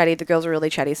was really chatty. The girls were really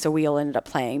chatty. So we all ended up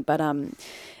playing, but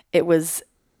it was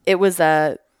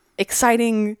a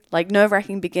exciting, like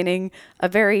nerve-wracking beginning, a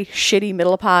very shitty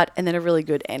middle part, and then a really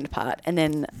good end part. And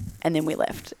then we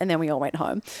left and then we all went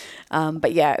home.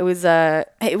 But yeah, it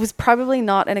was probably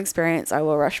not an experience I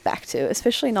will rush back to,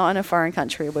 especially not in a foreign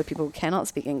country where people cannot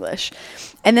speak English.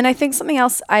 And then I think something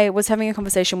else, I was having a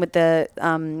conversation with the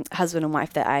husband and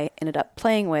wife that I ended up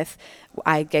playing with.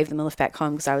 I gave them a lift back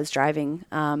home because I was driving,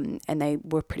 and they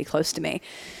were pretty close to me.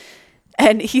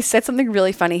 And he said something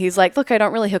really funny. He's like, look, I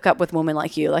don't really hook up with women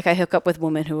like you. Like I hook up with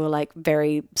women who are like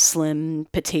very slim,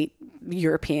 petite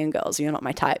European girls. You're not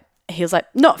my type. He was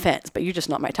like, no offense, but you're just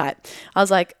not my type. I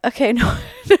was like, okay, no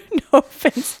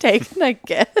offense taken, I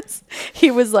guess.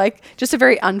 He was like just a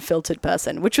very unfiltered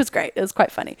person, which was great. It was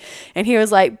quite funny. And he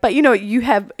was like, but you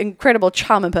have incredible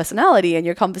charm and personality and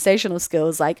your conversational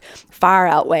skills like far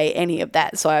outweigh any of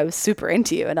that. So I was super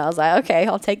into you. And I was like, okay,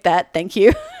 I'll take that. Thank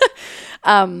you.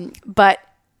 But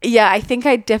yeah, I think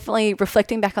I definitely,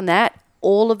 reflecting back on that,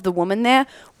 all of the women there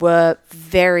were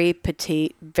very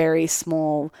petite, very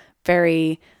small,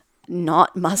 very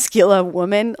not muscular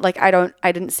women. Like I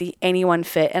didn't see anyone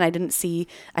fit, and I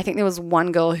think there was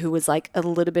one girl who was like a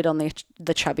little bit on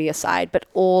the chubbier side, but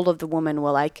all of the women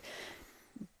were like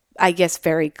I guess,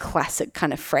 very classic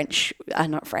kind of French,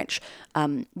 not French,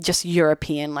 just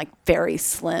European, like very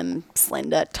slim,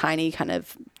 slender, tiny kind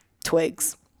of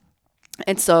twigs.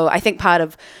 And so I think part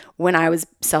of when I was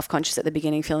self-conscious at the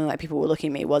beginning, feeling like people were looking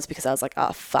at me, was because I was like,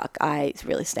 oh, fuck, I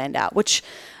really stand out, which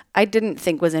I didn't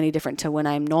think was any different to when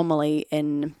I'm normally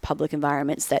in public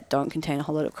environments that don't contain a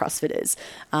whole lot of CrossFitters.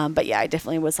 But yeah, I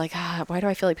definitely was like, why do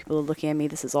I feel like people are looking at me?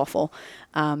 This is awful.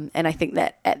 And I think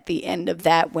that at the end of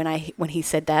that, when he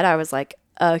said that, I was like,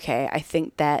 okay, I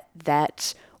think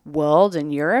that world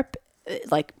in Europe,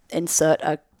 like insert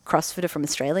a CrossFitter from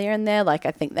Australia in there, like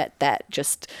I think that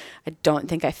just, I don't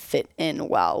think I fit in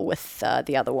well with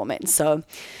the other woman. So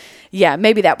yeah,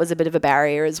 maybe that was a bit of a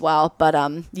barrier as well. But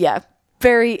yeah,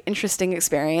 very interesting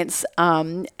experience.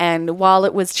 And while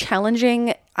it was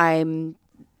challenging, I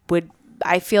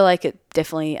feel like it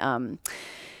definitely,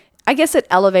 I guess it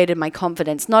elevated my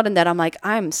confidence. Not in that I'm like,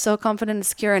 I'm so confident and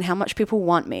secure in how much people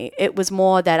want me. It was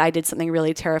more that I did something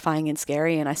really terrifying and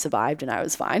scary and I survived and I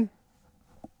was fine.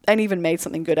 And even made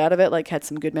something good out of it, like had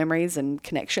some good memories and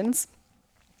connections.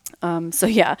 So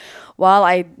yeah, while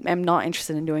I am not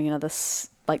interested in doing another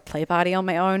like play party on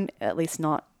my own, at least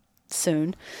not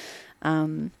soon,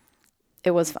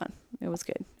 it was fun. It was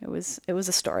good. It was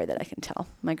a story that I can tell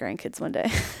my grandkids one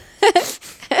day.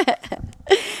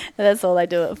 That's all I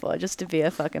do it for, just to be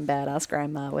a fucking badass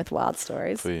grandma with wild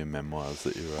stories. For your memoirs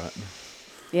that you write.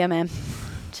 Yeah, man.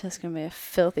 Just gonna be a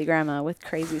filthy grandma with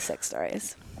crazy sex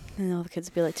stories. And all the kids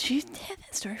will be like, did you hear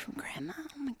that story from grandma?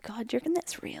 Oh my God, do you reckon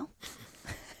that's real?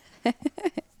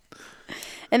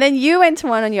 And then you went to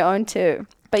one on your own too.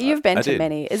 But you've been to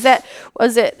many.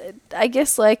 Was it, I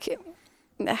guess, like,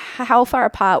 how far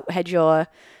apart had your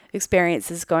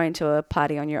experiences going to a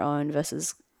party on your own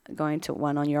versus going to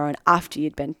one on your own after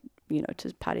you'd been,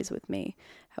 to parties with me?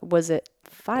 Was it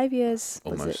 5 years?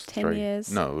 Almost was it 10 3.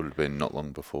 years? No, it would have been not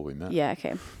long before we met. Yeah,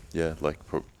 okay. Yeah, like...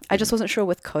 I just wasn't sure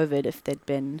with COVID if there'd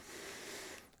been...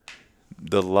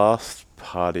 The last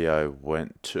party I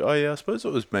went to... Oh, yeah, I suppose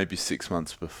it was maybe 6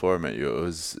 months before I met you. It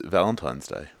was Valentine's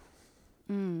Day,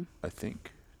 I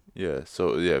think. Yeah,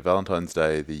 so, yeah, Valentine's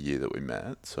Day, the year that we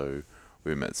met. So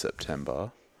we met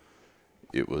September.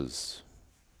 It was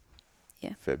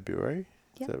February.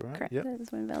 Yeah, is that right? correct. Yep. That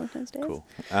is when Valentine's Day is. Cool.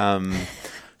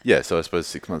 Yeah, so I suppose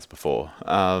 6 months before.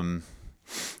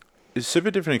 It's a super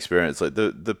different experience. Like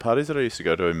the parties that I used to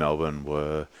go to in Melbourne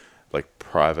were like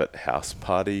private house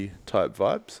party type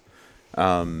vibes.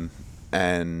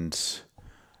 And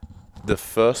the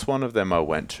first one of them I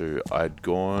went to, I'd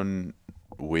gone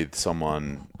with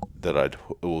someone that I'd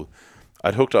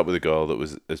hooked up with a girl that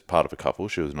was as part of a couple.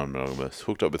 She was non-monogamous.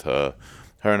 Hooked up with her.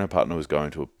 Her and her partner was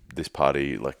going to this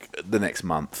party like the next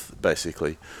month,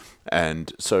 basically.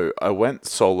 And so I went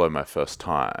solo my first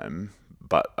time,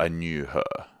 but I knew her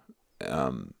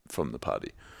from the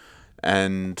party.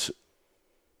 And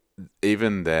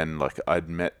even then, like, I'd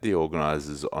met the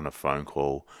organizers on a phone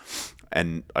call,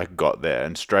 and I got there,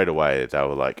 and straight away they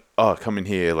were like, oh, come in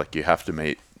here, like, you have to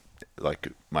meet, like,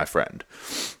 my friend.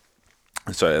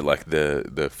 So, like,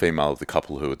 the female of the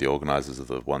couple who were the organizers of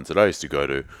the ones that I used to go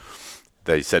to,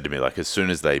 they said to me, like, as soon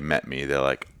as they met me, they're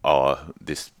like, oh,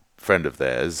 this friend of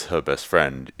theirs, her best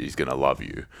friend, is gonna love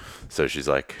you. So she's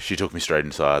like, she took me straight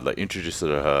inside, like, introduced her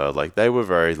to her. Like, they were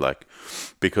very, like,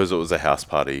 because it was a house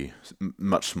party,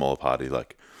 much smaller party,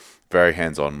 like, very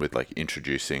hands-on with, like,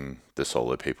 introducing the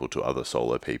solo people to other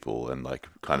solo people and, like,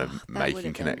 kind of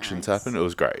making connections happen. It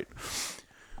was great.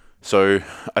 So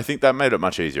I think that made it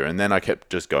much easier. And then I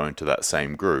kept just going to that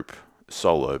same group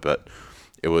solo, but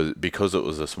it was because it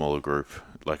was a smaller group.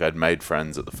 Like, I'd made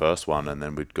friends at the first one, and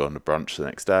then we'd gone to brunch the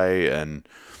next day, and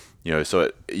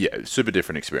so super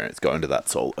different experience going to that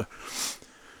solo.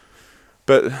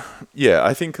 But yeah,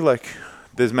 I think like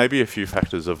there's maybe a few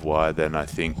factors of why then I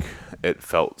think it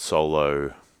felt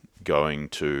solo going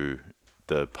to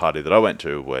the party that I went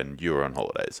to when you were on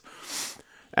holidays.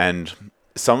 And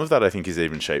some of that I think is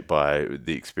even shaped by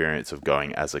the experience of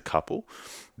going as a couple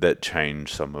that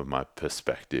changed some of my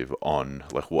perspective on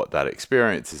like what that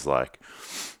experience is like.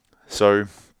 So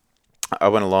I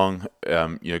went along,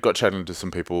 got chatting to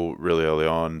some people really early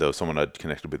on. There was someone I'd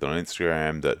connected with on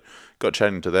Instagram that got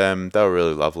chatting to them. They were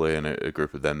really lovely, and a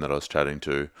group of them that I was chatting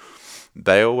to.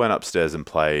 They all went upstairs and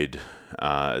played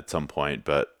at some point,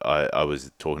 but I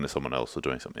was talking to someone else or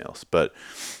doing something else. But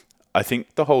I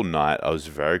think the whole night I was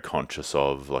very conscious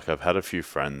of, like, I've had a few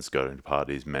friends going to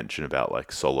parties mention about,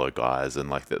 like, solo guys and,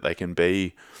 like, that they can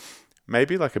be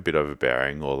maybe, like, a bit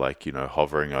overbearing or, like,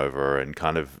 hovering over and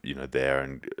kind of, there.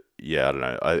 And, yeah, I don't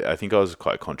know. I think I was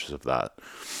quite conscious of that.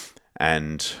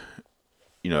 And,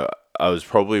 I was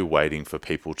probably waiting for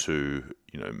people to,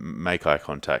 make eye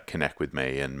contact, connect with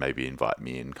me, and maybe invite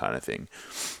me in, kind of thing.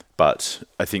 But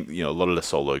I think, a lot of the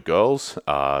solo girls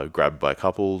are grabbed by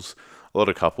couples. A lot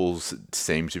of couples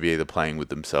seem to be either playing with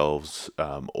themselves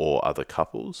or other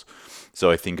couples.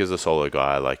 So I think as a solo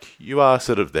guy, like, you are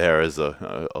sort of there as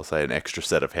I'll say, an extra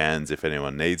set of hands if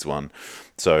anyone needs one.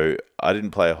 So I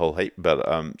didn't play a whole heap, but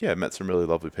met some really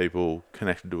lovely people,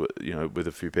 connected to it, with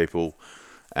a few people,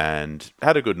 and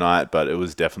had a good night. But it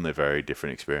was definitely a very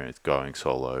different experience going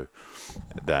solo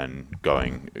than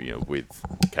going, with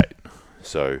Kate.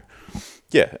 So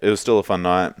yeah, it was still a fun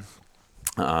night.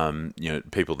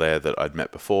 People there that I'd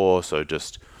met before, so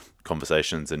just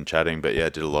conversations and chatting. But yeah,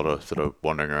 did a lot of sort of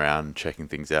wandering around, checking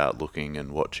things out, looking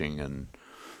and watching, and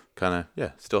kind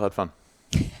of, still had fun.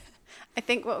 I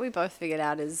think what we both figured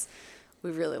out is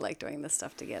we really like doing this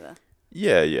stuff together.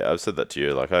 Yeah, I've said that to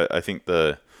you. Like, I think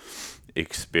the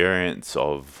experience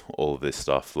of all of this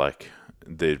stuff, like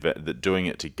the doing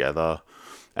it together,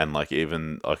 and like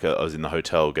even like I was in the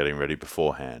hotel getting ready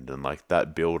beforehand, and like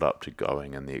that build up to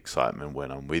going and the excitement when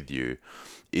I'm with you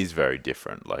is very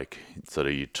different. Like, sort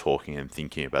of you talking and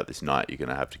thinking about this night you're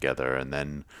gonna have together, and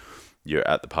then you're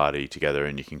at the party together,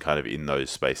 and you can kind of, in those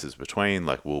spaces between,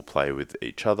 like, we'll play with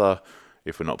each other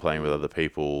if we're not playing with other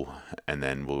people, and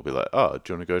then we'll be like, oh,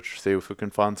 do you want to go see if we can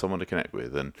find someone to connect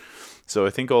with? And so I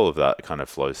think all of that kind of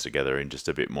flows together in just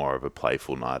a bit more of a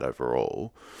playful night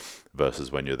overall,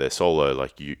 versus when you're there solo,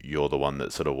 like you're the one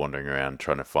that's sort of wandering around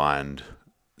trying to find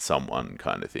someone,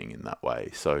 kind of thing, in that way.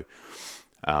 So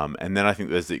and then I think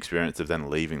there's the experience of then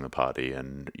leaving the party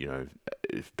and,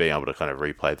 being able to kind of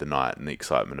replay the night and the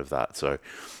excitement of that. So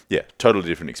yeah, totally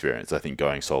different experience, I think,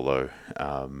 going solo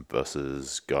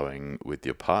versus going with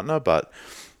your partner. But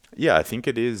yeah, I think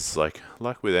it is like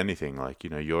with anything, like,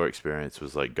 your experience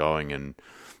was like going and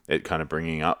it kind of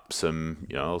bringing up some,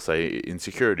 I'll say,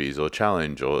 insecurities or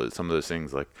challenge or some of those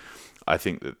things. Like, I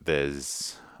think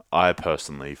that I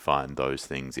personally find those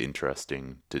things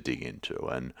interesting to dig into.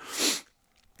 And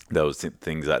there was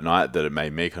things that night that it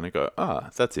made me kind of go,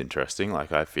 that's interesting.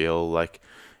 Like, I feel like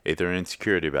either an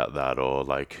insecurity about that or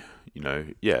like,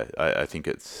 I think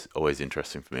it's always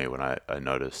interesting for me when I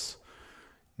notice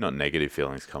not negative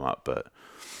feelings come up, but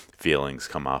feelings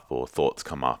come up or thoughts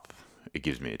come up. It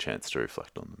gives me a chance to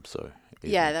reflect on them. So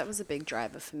yeah, that was a big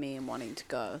driver for me in wanting to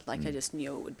go. Like, I just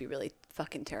knew it would be really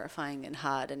fucking terrifying and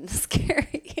hard and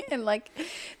scary. And like,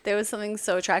 there was something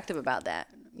so attractive about that.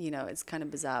 It's kind of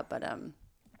bizarre, but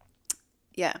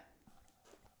yeah.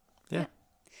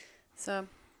 So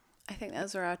I think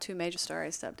those are our two major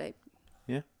stories to update.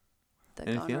 Yeah. The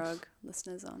Anything Gone else? Rogue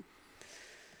listeners on.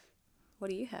 What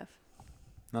do you have?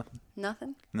 Nothing.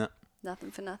 Nothing? No.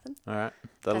 Nothing for nothing? All right.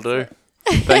 That'll That's do.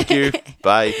 Thank you.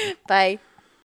 Bye. Bye.